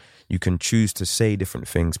can choose to say different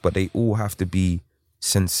things, but they all have to be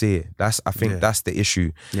sincere. I think that's the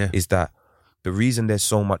issue, is that the reason there's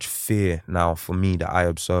so much fear now for me that I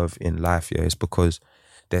observe in life, is because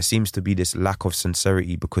there seems to be this lack of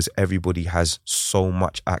sincerity because everybody has so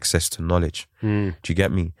much access to knowledge. Do you get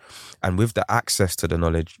me? And with the access to the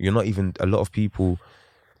knowledge, a lot of people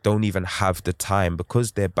don't even have the time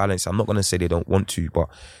because they're balanced. I'm not going to say they don't want to, but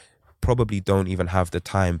probably don't even have the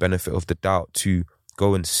time, benefit of the doubt, to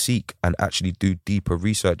go and seek and actually do deeper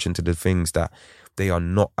research into the things that they are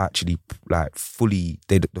not actually like fully,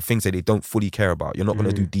 the things that they don't fully care about. You're not going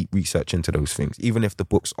to do deep research into those things, even if the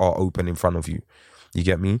books are open in front of you. You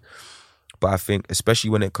get me? But I think,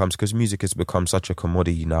 especially when it comes, because music has become such a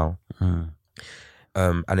commodity now,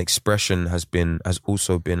 and expression has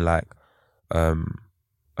also been like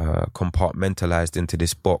compartmentalized into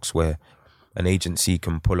this box where an agency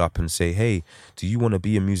can pull up and say, hey, do you want to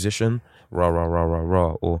be a musician? Rah, rah, rah, rah,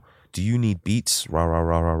 rah. Or do you need beats? Rah, rah,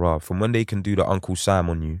 rah, rah, rah. From when they can do the Uncle Sam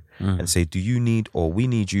on you and say, do you need, or we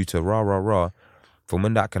need you to rah, rah, rah. From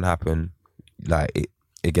when that can happen, like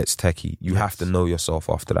it gets techie. You have to know yourself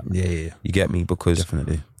after that. Yeah. You get me? Because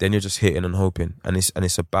definitely, then you're just hitting and hoping. And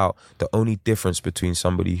it's about the only difference between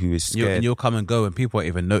somebody who is scared. And you'll come and go and people won't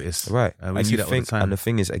even notice. Right. We see that all the time. And the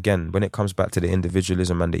thing is, again, when it comes back to the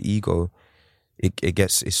individualism and the ego,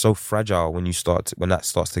 it's so fragile when that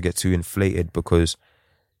starts to get too inflated, because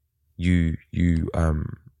you've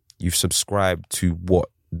subscribed to what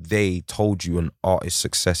they told you an artist's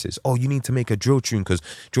success is. Oh, you need to make a drill tune because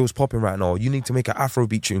drill's popping right now. Or you need to make an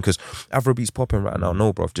Afrobeat tune because Afrobeat's popping right now.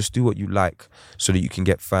 No, bro, just do what you like so that you can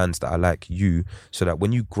get fans that are like you, so that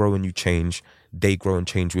when you grow and you change, they grow and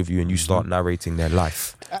change with you and you start narrating their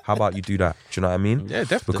life. How about you do that? Do you know what I mean? Yeah,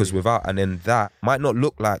 definitely. Because and then that might not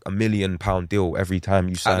look like $1 million deal every time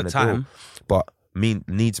you sign a deal, but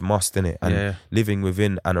needs must, innit? And living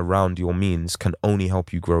within and around your means can only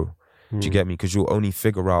help you grow. Do you get me? Because you'll only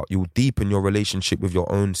you'll deepen your relationship with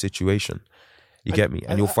your own situation. You get me?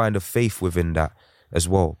 And you'll find a faith within that as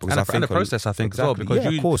well. Because and the process, I think, exactly. as well.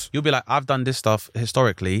 Because of course. You'll be like, I've done this stuff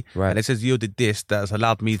historically, and it says you did this that has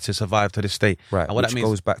allowed me to survive to this state. Right, and what which that means,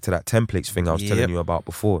 goes back to that templates thing I was telling you about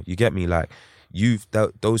before. You get me? Like,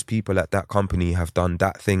 those people at that company have done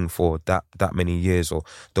that thing for that many years, or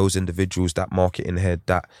those individuals, that marketing head,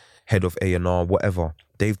 that head of A&R, whatever.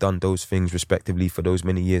 They've done those things respectively for those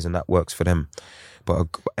many years, and that works for them. But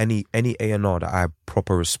any A&R that I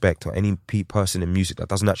proper respect, or any person in music that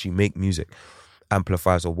doesn't actually make music,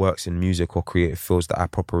 amplifies or works in music or creative fields that I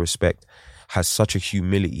proper respect, has such a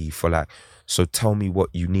humility for like, so tell me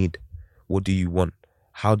what you need. What do you want?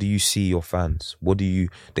 How do you see your fans?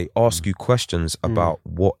 They ask you questions about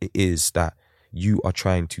what it is that you are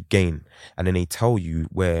trying to gain. And then they tell you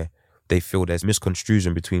where they feel there's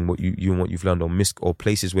misconstruction between what you and what you've learned, or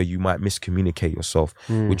places where you might miscommunicate yourself,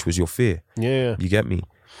 which was your fear. Yeah. You get me?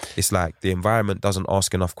 It's like the environment doesn't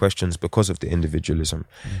ask enough questions because of the individualism.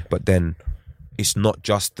 But then it's not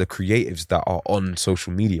just the creatives that are on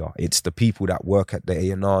social media. It's the people that work at the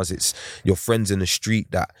A&Rs. It's your friends in the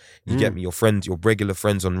street that, you get me, your friends, your regular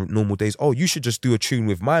friends on normal days. Oh, you should just do a tune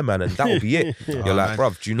with my man and that will be it. You're like,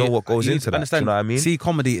 bruv, do you know what goes into that? Do you know what I mean? See,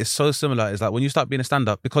 comedy is so similar. It's like when you start being a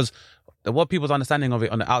stand-up, because what people's understanding of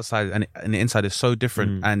it on the outside and the inside is so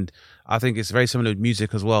different. And I think it's very similar with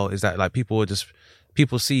music as well, is that like people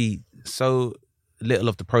see so little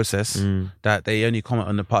of the process that they only comment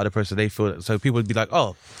on the part of the process they feel. So people would be like,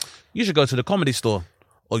 oh, you should go to the Comedy Store,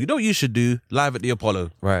 or you know what you should do, live at the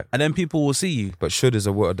Apollo. Right. And then people will see you. But should is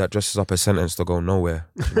a word that dresses up a sentence to go nowhere.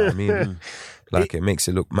 Do you know what I mean? Like, it makes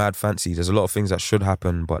it look mad fancy. There's a lot of things that should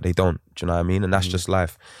happen, but they don't. Do you know what I mean? And that's just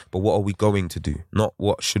life. But what are we going to do? Not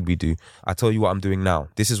what should we do. I tell you what I'm doing now.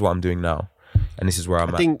 This is what I'm doing now. And this is where I'm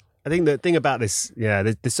at. I think the thing about this,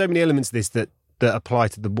 there's so many elements of this that apply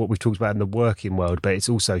to what we've talked about in the working world, but it's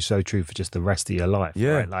also so true for just the rest of your life.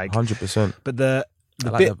 Yeah, right? Like 100%. But I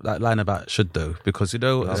like that line about should though, because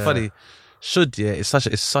it's funny. Should, it's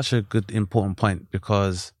such a good important point,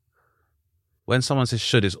 because when someone says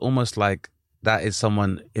should, it's almost like that is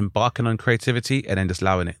someone embarking on creativity and then just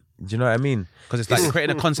allowing it. Do you know what I mean? Because it's like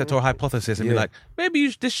creating a concept or a hypothesis and be like,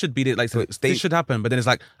 maybe this should be it, like this should happen, but then it's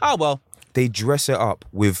like, oh well. They dress it up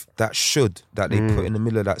with that should that they put in the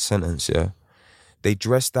middle of that sentence. Yeah, they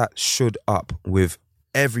dress that should up with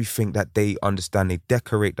everything that they understand. They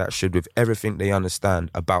decorate that should with everything they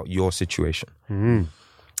understand about your situation.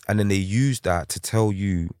 And and then they use that to tell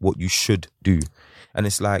you what you should do. And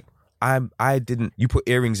it's like, I didn't, you put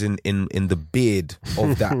earrings in the beard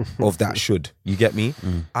of that should, you get me?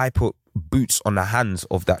 I put boots on the hands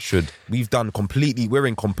of that should. We're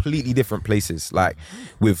in completely different places, like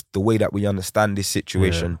with the way that we understand this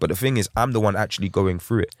situation. But the thing is, I'm the one actually going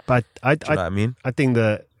through it. But Do you know what I mean? I think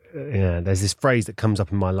that there's this phrase that comes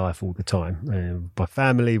up in my life all the time. My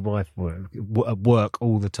family, wife, work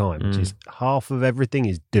all the time, which is half of everything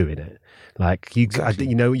is doing it. Like you can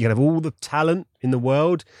have all the talent in the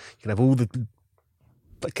world, you can have all the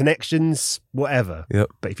connections, whatever. Yep.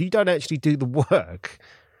 But if you don't actually do the work,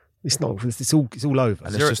 it's all over.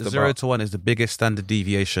 And Zero to one is the biggest standard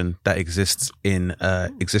deviation that exists in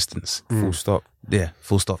existence. Full stop. Yeah,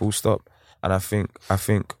 full stop. Full stop. And I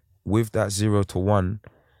think with that 0 to 1,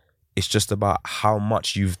 it's just about how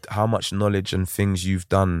much knowledge and things you've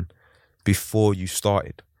done before you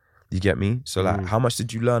started. You get me? So like, how much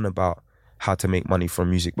did you learn about how to make money from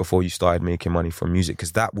music before you started making money from music?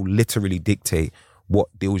 Because that will literally dictate what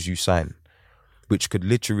deals you sign, which could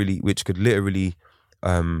literally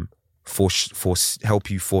help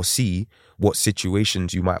you foresee what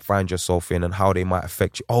situations you might find yourself in and how they might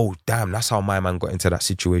affect you. Oh, damn, that's how my man got into that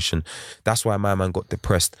situation. That's why my man got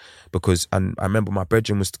depressed. And I remember my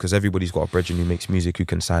brethren was, because everybody's got a brethren who makes music who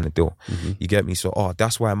can sign a deal. You get me? So,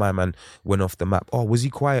 that's why my man went off the map. Oh, was he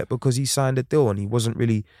quiet because he signed a deal and it wasn't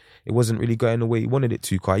really going the way he wanted it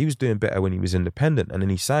to? Quite. He was doing better when he was independent, and then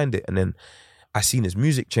he signed it, and then I seen his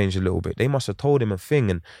music change a little bit. They must have told him a thing,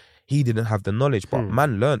 and he didn't have the knowledge, but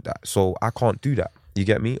man learned that. So I can't do that. You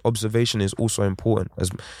get me? Observation is also important,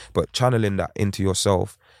 but channeling that into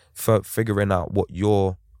yourself, figuring out what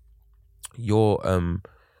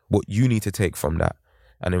what you need to take from that,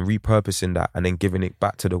 and then repurposing that, and then giving it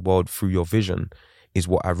back to the world through your vision, is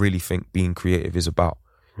what I really think being creative is about.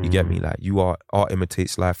 You get me? Like, art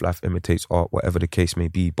imitates life imitates art, whatever the case may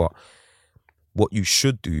be. But what you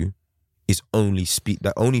should do is only speak.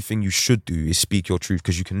 The only thing you should do is speak your truth,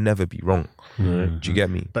 because you can never be wrong. Do you get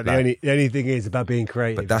me? But the only thing is about being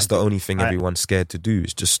creative. But that's the only thing everyone's scared to do,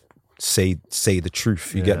 is just say the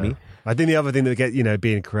truth. You get me? I think the other thing that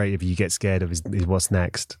being creative, you get scared of is what's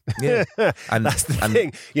next. Yeah, and that's the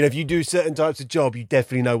thing. If you do certain types of job, you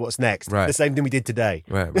definitely know what's next. Right. The same thing we did today.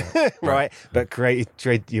 Right. But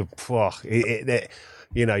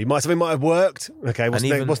something might have worked. Okay, what's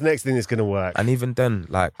the next thing that's going to work? And even then,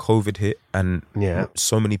 like, COVID hit, and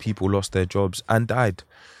so many people lost their jobs and died.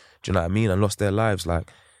 Do you know what I mean? And lost their lives.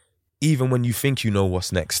 Like, even when you think you know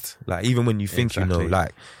what's next, like, even when you think you know,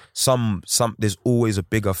 like, there's always a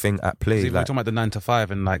bigger thing at play. Even like, talking about the 9 to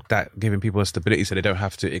 5 and like that, giving people a stability so they don't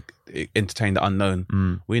have to entertain the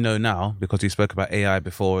unknown. We know now, because we spoke about AI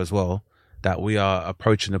before as well, that we are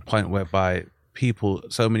approaching a point whereby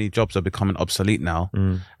so many jobs are becoming obsolete now.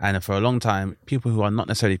 And for a long time, people who are not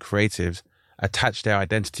necessarily creatives attach their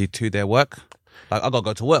identity to their work. Like, I got to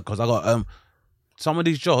go to work because I got some of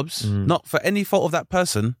these jobs, not for any fault of that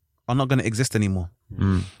person, are not going to exist anymore.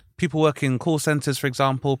 People work in call centers, for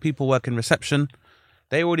example, people work in reception.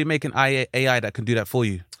 They're already making AI that can do that for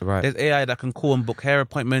you. Right. There's AI that can call and book hair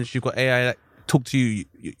appointments. You've got AI that talk to you.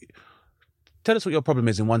 Tell us what your problem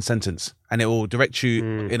is in one sentence, and it will direct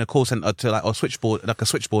you in a call center to like a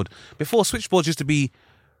switchboard. Before, switchboards used to be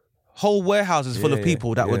whole warehouses full of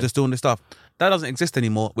people that were just doing this stuff. That doesn't exist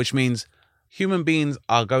anymore, which means human beings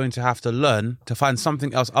are going to have to learn to find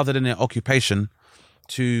something else other than their occupation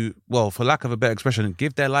to, well, for lack of a better expression,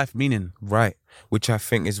 give their life meaning. Right. Which I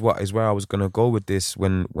think is where I was gonna go with this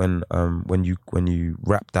when you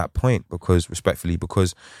wrap that point, because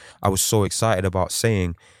I was so excited about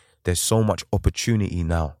saying there's so much opportunity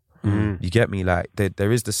now. You get me? Like,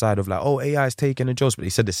 there is the side of like, oh, AI is taking the jobs, but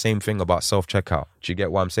he said the same thing about self-checkout. Do you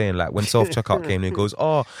get what I'm saying? Like, when self-checkout came, it goes,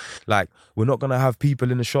 oh, like, we're not going to have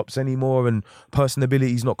people in the shops anymore, and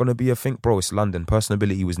personability is not going to be a thing. Bro, it's London.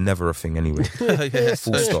 Personability was never a thing anyway.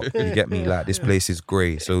 Full stop. You get me? Like, this place is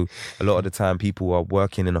grey. So a lot of the time, people are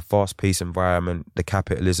working in a fast-paced environment. The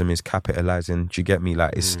capitalism is capitalising. Do you get me?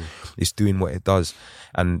 Like, it's doing what it does.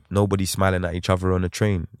 And nobody's smiling at each other on the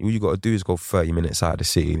train. All you got to do is go 30 minutes out of the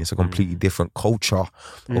city, and it's a completely different culture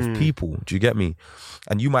of people. Do you get me?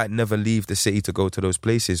 And you might never leave the city to go to those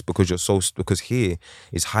places because here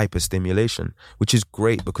is hyper stimulation, which is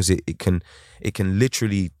great because it can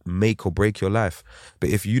literally make or break your life. But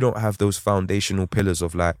if you don't have those foundational pillars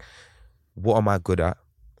of like, what am I good at?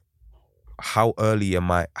 How early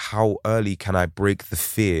can I break the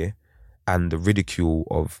fear and the ridicule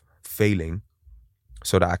of failing,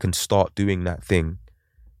 so that I can start doing that thing,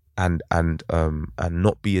 and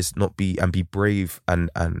be brave and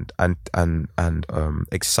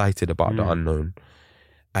excited about the unknown,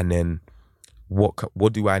 And then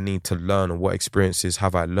what do I need to learn, or what experiences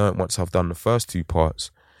have I learned once I've done the first two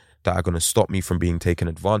parts that are going to stop me from being taken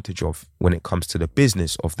advantage of when it comes to the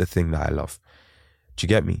business of the thing that I love? Do you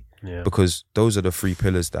get me? Yeah. Because those are the three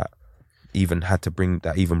pillars that even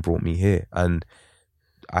brought me here. And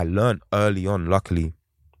I learned early on, luckily,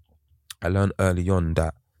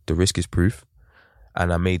 that the risk is proof.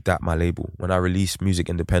 And I made that my label. When I release music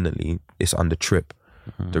independently, it's under Trip.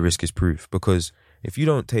 The risk is proof. Because if you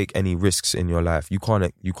don't take any risks in your life, you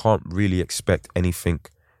can't really expect anything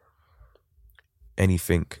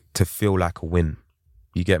to feel like a win.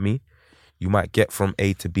 You get me? You might get from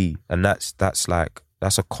A to B, and that's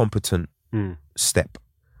a competent step.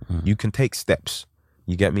 You can take steps.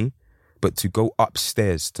 You get me? But to go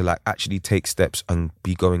upstairs, to like actually take steps and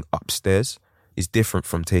be going upstairs, is different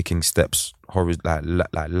from taking steps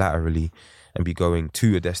laterally and be going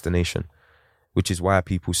to a destination. Which is why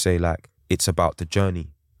people say like it's about the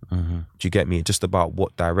journey. Do you get me? It's just about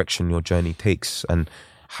what direction your journey takes, and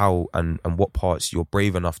how and what parts you're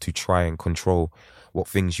brave enough to try and control, what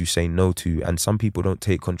things you say no to. And some people don't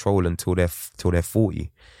take control until they're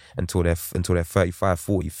 40, until they're 35,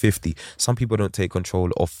 40, 50. Some people don't take control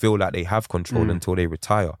or feel like they have control until they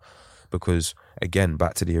retire. Because again,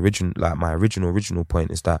 back to the original, like my original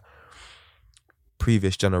point is that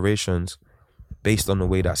previous generations, based on the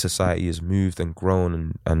way that society has moved and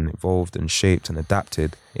grown and evolved and shaped and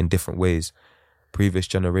adapted in different ways, previous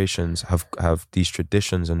generations have these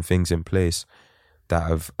traditions and things in place that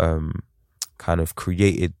have kind of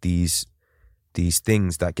created these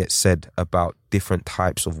things that get said about different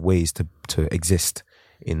types of ways to exist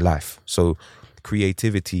in life. So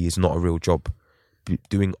creativity is not a real job.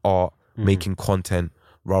 Doing art, making content,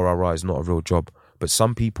 rah is not a real job. But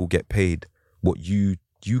some people get paid what you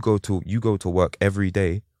go to work every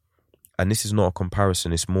day, and this is not a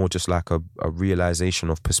comparison, it's more just like a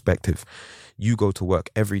realization of perspective. You go to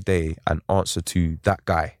work every day and answer to that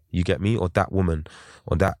guy, you get me, or that woman,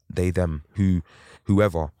 or that they, them,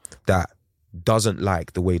 whoever that doesn't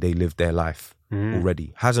like the way they live their life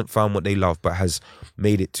already, hasn't found what they love, but has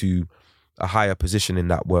made it to a higher position in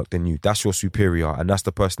that work than you. That's your superior, and that's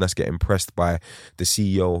the person that's getting pressed by the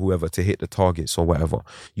CEO or whoever to hit the targets or whatever.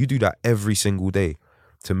 You do that every single day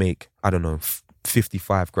to make, I don't know,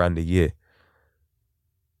 55 grand a year.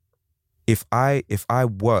 If I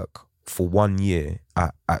work for 1 year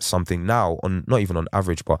at something now, on not even on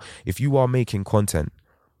average, but if you are making content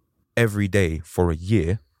every day for a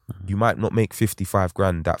year, you might not make 55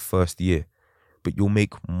 grand that first year, but you'll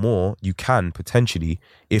make more. You can potentially,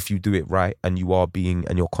 if you do it right, and your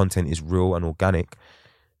content is real and organic,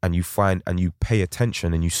 and you find and you pay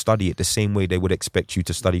attention and you study it the same way they would expect you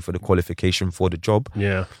to study for the qualification for the job.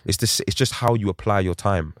 Yeah, it's just how you apply your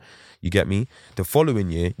time. You get me? The following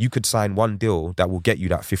year, you could sign one deal that will get you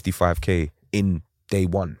that 55k in day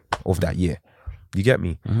one of that year. You get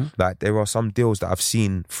me? Like, there are some deals that I've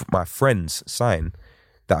seen my friends sign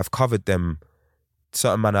that have covered them.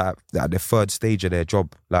 Certain men at the third stage of their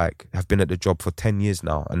job, like, have been at the job for 10 years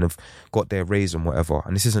now and have got their raise and whatever.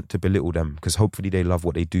 And this isn't to belittle them, because hopefully they love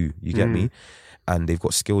what they do. You get me? And they've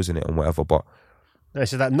got skills in it and whatever. But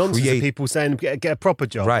it's that nonsense of people saying get a proper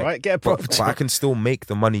job, right? Get a proper job. But I can still make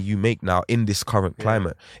the money you make now in this current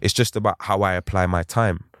climate. It's just about how I apply my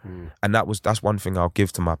time. And that's one thing I'll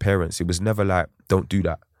give to my parents. It was never like, don't do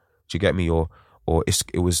that. Do you get me? Or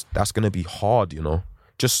that's going to be hard, you know?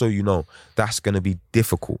 Just so you know, that's going to be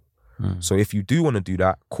difficult. So if you do want to do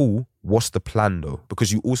that, cool. What's the plan though?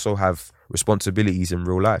 Because you also have responsibilities in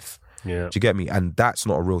real life. Yeah. Do you get me? And that's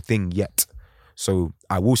not a real thing yet. So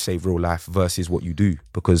I will say real life versus what you do,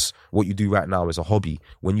 because what you do right now is a hobby.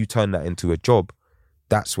 When you turn that into a job,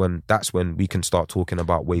 that's when we can start talking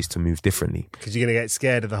about ways to move differently. Because you're going to get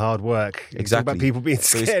scared of the hard work. Exactly. About people being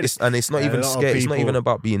scared. So it's not even scared. It's not even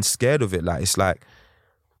about being scared of it. Like, it's like,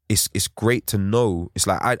 it's great to know. It's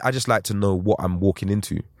like, I just like to know what I'm walking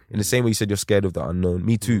into. In the same way you said you're scared of the unknown.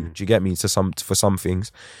 Me too. Do you get me? For some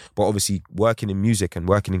things. But obviously, working in music and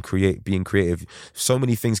working in being creative, so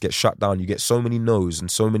many things get shut down. You get so many no's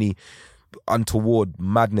and so many untoward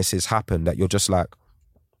madnesses happen that you're just like,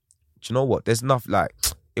 do you know what? There's enough, like,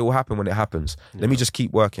 it will happen when it happens. Let me just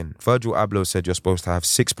keep working. Virgil Abloh said you're supposed to have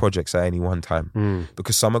 6 projects at any one time,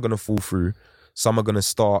 because some are going to fall through, some are going to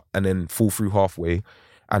start and then fall through halfway,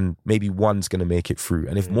 and maybe one's going to make it through.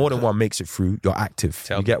 And if more than one makes it through, you're active.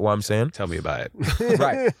 You get what I'm saying? Tell me about it.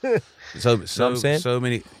 Right. So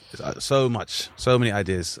many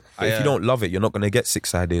ideas. If you don't love it, you're not going to get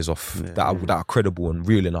 6 ideas off that are credible and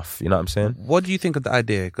real enough. You know what I'm saying? What do you think of the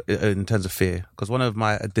idea in terms of fear? Because one of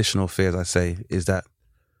my additional fears, I say, is that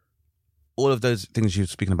all of those things you're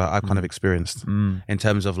speaking about, I've kind of experienced in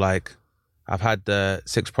terms of like, I've had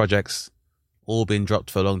 6 projects, all been dropped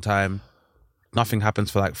for a long time. Nothing happens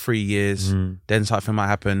for like 3 years. Then something might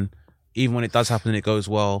happen. Even when it does happen and it goes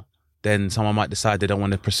well, then someone might decide they don't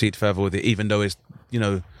want to proceed further with it, even though it's, you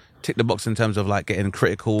know, tick the box in terms of like getting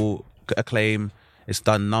critical acclaim. It's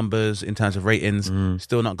done numbers in terms of ratings,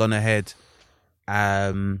 still not gone ahead.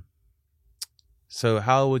 So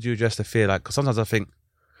how would you address the fear? Like, 'cause sometimes I think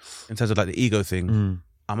in terms of like the ego thing,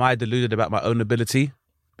 am I deluded about my own ability?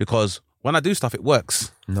 Because when I do stuff, it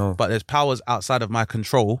works. No. But there's powers outside of my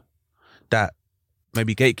control that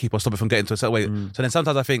maybe gatekeep or stop it from getting to a certain way. So then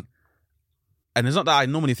sometimes I think, and it's not that I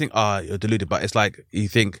normally think, you're deluded, but it's like you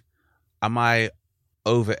think, am I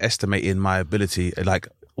overestimating my ability? Like,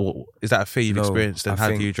 or is that a fear you've experienced, and how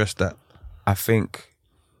do you address that? I think,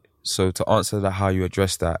 so to answer that, how you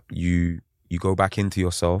address that, you go back into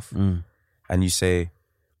yourself and you say,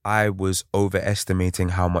 I was overestimating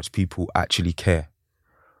how much people actually care.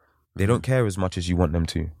 They don't care as much as you want them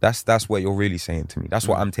to. That's what you're really saying to me. That's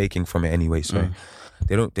what I'm taking from it anyway. So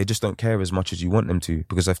they just don't care as much as you want them to,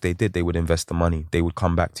 because if they did, they would invest the money. They would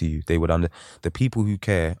come back to you. They would the people who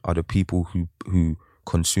care are the people who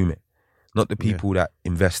consume it, not the people that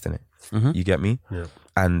invest in it. You get me? Yeah.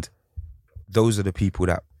 And those are the people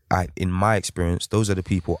that in my experience, those are the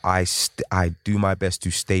people I do my best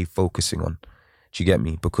to stay focusing on. Do you get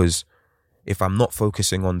me? Because if I'm not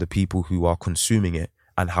focusing on the people who are consuming it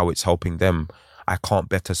and how it's helping them, I can't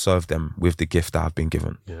better serve them with the gift that I've been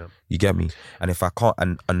given. Yeah. You get me? And if I can't,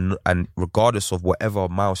 and regardless of whatever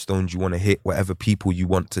milestones you want to hit, whatever people you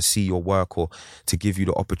want to see your work or to give you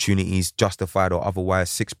the opportunities, justified or otherwise,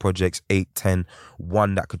 6 projects, 8, 10,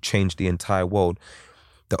 one that could change the entire world,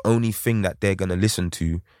 the only thing that they're going to listen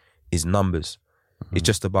to is numbers. It's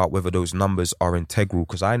just about whether those numbers are integral.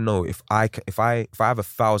 Because I know if I have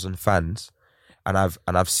 1,000 fans, and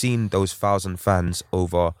I've seen those 1,000 fans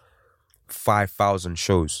over 5,000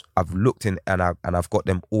 shows. I've looked in and I've got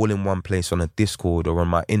them all in one place on a Discord or on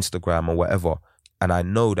my Instagram or whatever. And I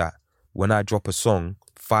know that when I drop a song,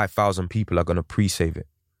 5,000 people are gonna pre-save it.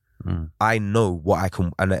 I know what I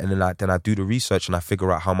can, and then I do the research and I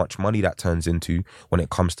figure out how much money that turns into when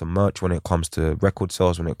it comes to merch, when it comes to record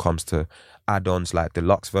sales, when it comes to add-ons like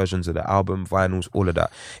deluxe versions of the album, vinyls, all of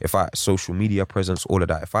that. Social media presence, all of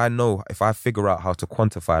that. If I figure out how to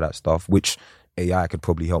quantify that stuff, which AI could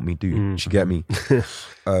probably help me do, you get me?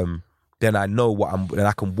 Then I know then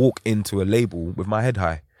I can walk into a label with my head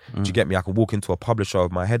high. Do you get me? I can walk into a publisher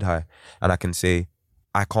with my head high and I can say,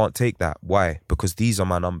 I can't take that. Why? Because these are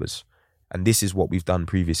my numbers and this is what we've done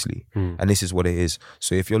previously and this is what it is.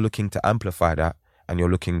 So if you're looking to amplify that and you're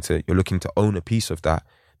looking to own a piece of that,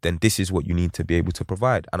 then this is what you need to be able to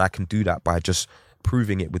provide. And I can do that by just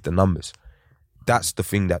proving it with the numbers. That's the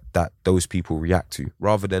thing that those people react to,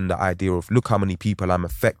 rather than the idea of, look how many people I'm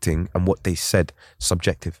affecting and what they said,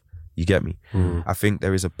 subjective. You get me? I think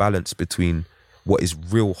there is a balance between what is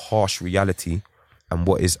real harsh reality and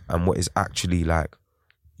what is actually like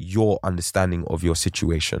your understanding of your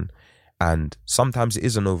situation. And sometimes it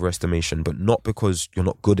is an overestimation, but not because you're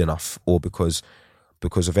not good enough or because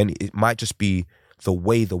of any, it might just be the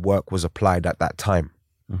way the work was applied at that time.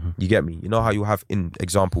 You get me? You know how you have, in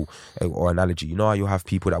example or analogy, you know how you have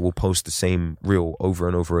people that will post the same reel over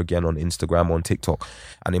and over again on Instagram or on TikTok,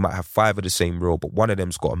 and they might have 5 of the same reel, but one of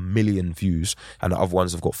them's got 1 million views and the other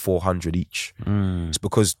ones have got 400 each. It's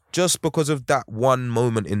because of that one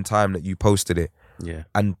moment in time that you posted it. Yeah.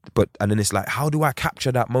 And then it's like, how do I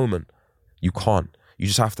capture that moment? You can't. You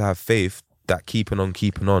just have to have faith that keeping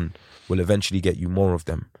on will eventually get you more of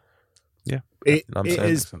them. Yeah. It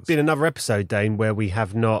has been another episode, Dane, where we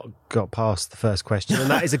have not got past the first question, and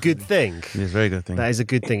that is a good thing. It's a very good thing. That is a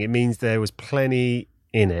good thing. It means there was plenty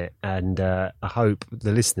in it, and I hope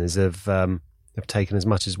the listeners have taken as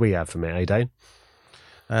much as we have from it, eh, Dane?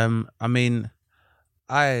 I mean,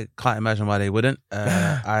 I can't imagine why they wouldn't.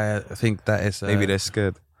 I think that is... maybe they're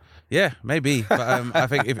scared. Yeah, maybe. But I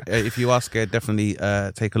think if you are scared, definitely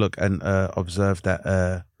take a look and observe that,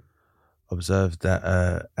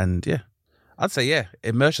 and yeah. I'd say, yeah,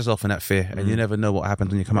 immerse yourself in that fear and you never know what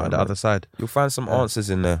happens when you come out of the other side. You'll find some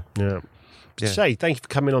answers in there. Yeah. Shay, thank you for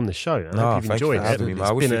coming on the show. I hope you've enjoyed it.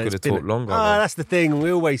 I wish we could have talked longer. That's the thing.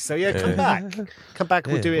 We always say, come back. Come back,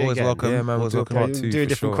 we'll do it always again. Welcome. Yeah, man, we'll do part 2. Do a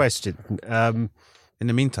different question. In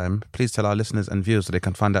the meantime, please tell our listeners and viewers so they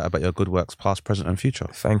can find out about your good works, past, present and future.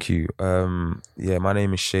 Thank you. My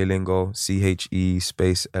name is Shay Lingo,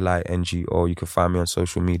 CHE_LINGO. You can find me on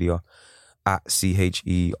social media at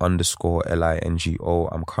CHE_LINGO.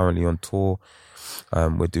 I'm currently on tour.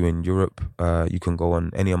 We're doing Europe. You can go on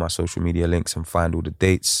any of my social media links and find all the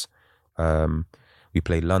dates. We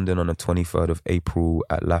play London on the 23rd of April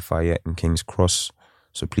at Lafayette and King's Cross.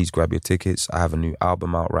 So please grab your tickets. I have a new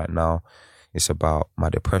album out right now. It's about my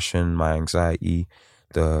depression, my anxiety,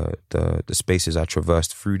 the spaces I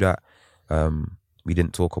traversed through that. We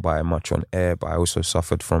didn't talk about it much on air, but I also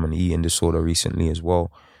suffered from an eating disorder recently as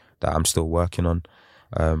well that I'm still working on.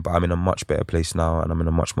 But I'm in a much better place now, and I'm in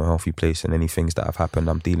a much more healthy place, and any things that have happened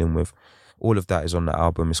I'm dealing with. All of that is on the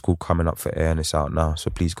album. It's called Coming Up for Air, and it's out now. So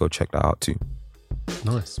please go check that out too.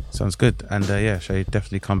 Nice. Sounds good. And yeah, Shay,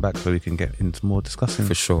 definitely come back so we can get into more discussing.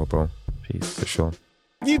 For sure, bro. Peace. For sure.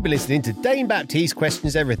 You've been listening to Dane Baptiste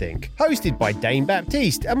Questions Everything, hosted by Dane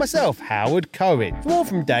Baptiste and myself, Howard Cohen. For more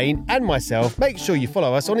from Dane and myself, make sure you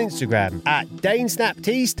follow us on Instagram at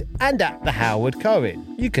DaneSnaptiste and at The Howard Cohen.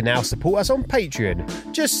 You can now support us on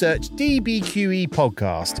Patreon. Just search DBQE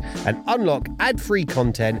Podcast and unlock ad-free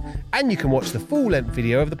content, and you can watch the full-length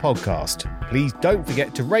video of the podcast. Please don't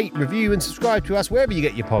forget to rate, review and subscribe to us wherever you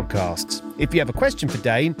get your podcasts. If you have a question for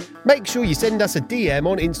Dane, make sure you send us a DM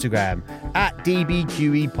on Instagram at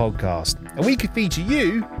DBQE Podcast, and we could feature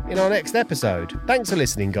you in our next episode. Thanks for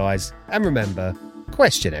listening, guys, and remember,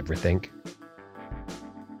 question everything.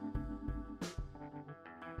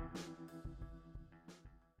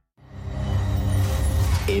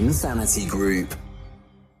 Insanity Group.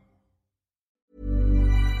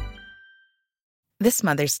 This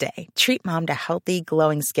Mother's Day, treat mom to healthy,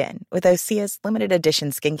 glowing skin with Osea's limited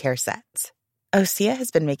edition skincare sets. Osea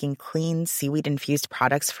has been making clean, seaweed-infused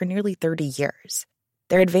products for nearly 30 years.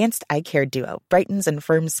 Their advanced eye care duo brightens and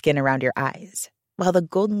firms skin around your eyes, while the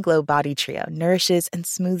Golden Glow Body Trio nourishes and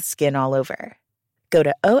smooths skin all over. Go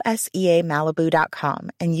to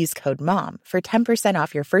OSEAMalibu.com and use code MOM for 10%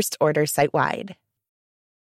 off your first order site-wide.